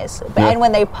business. Yeah. And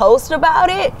when they post about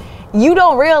it, you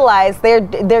don't realize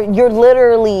you're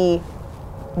literally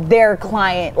their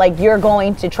client. Like, you're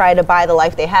going to try to buy the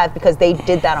life they have because they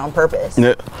did that on purpose.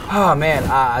 Yeah. Oh man,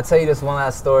 I'll tell you this one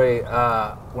last story.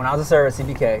 When I was a server at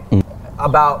CBK,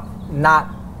 about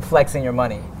not flexing your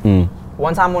money.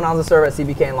 One time when I was a server at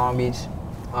CBK in Long Beach,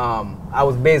 I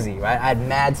was busy, right? I had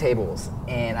mad tables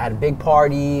and I had big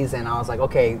parties, and I was like,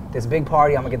 okay, this big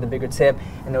party, I'm gonna get the bigger tip.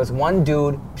 And there was one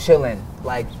dude chilling,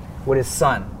 like, with his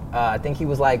son. I think he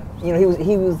was like, he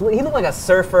looked like a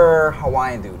surfer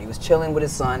Hawaiian dude. He was chilling with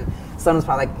his son. His son was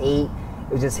probably like 8. It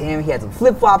was just him. He had some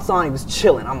flip-flops on. He was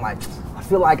chilling. I'm like, I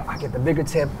feel like I get the bigger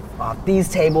tip off these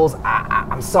tables.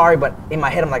 I'm sorry, but in my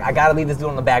head, I'm like, I gotta leave this dude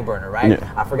on the back burner, right?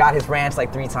 Yeah. I forgot his ranch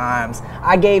like 3 times.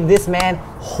 I gave this man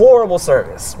horrible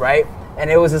service, right? And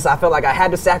it was just, I felt like I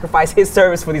had to sacrifice his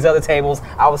service for these other tables.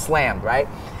 I was slammed, right?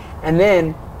 And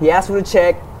then he asked for the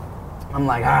check. I'm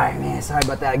like, all right, man, sorry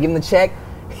about that. I give him the check.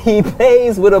 He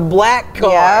pays with a black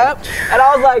card. And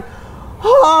I was like,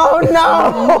 oh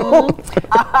no!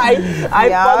 I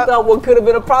fucked up what could have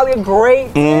been probably a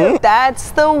great tip. That's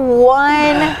the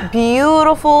one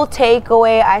beautiful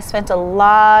takeaway. I spent a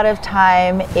lot of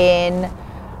time in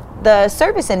the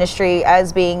service industry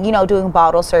as being, you know, doing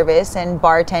bottle service and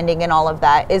bartending and all of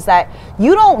that is that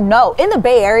you don't know. In the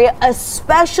Bay Area,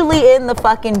 especially in the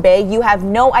fucking Bay, you have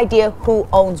no idea who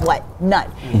owns what.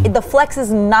 None. The flex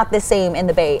is not the same in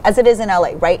the Bay as it is in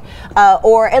LA, right?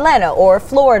 Or Atlanta, or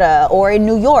Florida, or in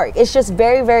New York. It's just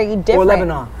very, very different. Or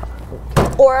Lebanon.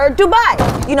 Or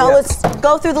Dubai. You know, let's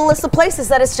go through the list of places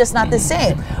that it's just not the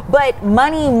same. But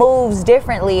money moves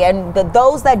differently, and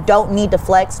those that don't need to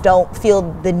flex don't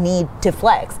feel the need to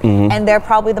flex. And they're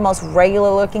probably the most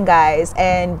regular looking guys.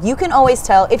 And you can always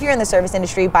tell if you're in the service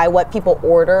industry by what people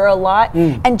order a lot.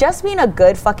 And just being a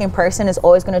good fucking person is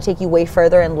always going to take you way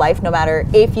further in life, no matter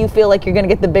if you feel like you're going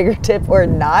to get the bigger tip or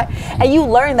not. And you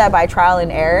learn that by trial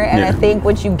and error. And I think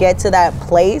once you get to that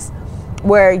place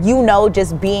where you know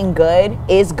just being good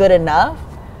is good enough,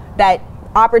 that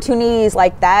opportunities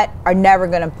like that are never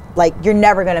gonna, like, you're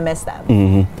never gonna miss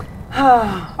them.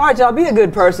 All right, y'all, be a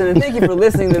good person, and thank you for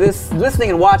listening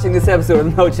and watching this episode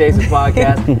of the No Chaser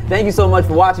Podcast. Thank you so much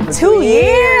for watching for 2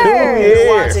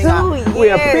 years. 2 years. We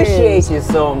appreciate you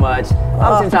so much.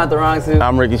 I'm Tim Thantarangsu.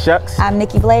 I'm Ricky Shucks. I'm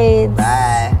Nikki Blades.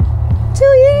 Bye. 2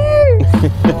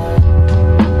 years.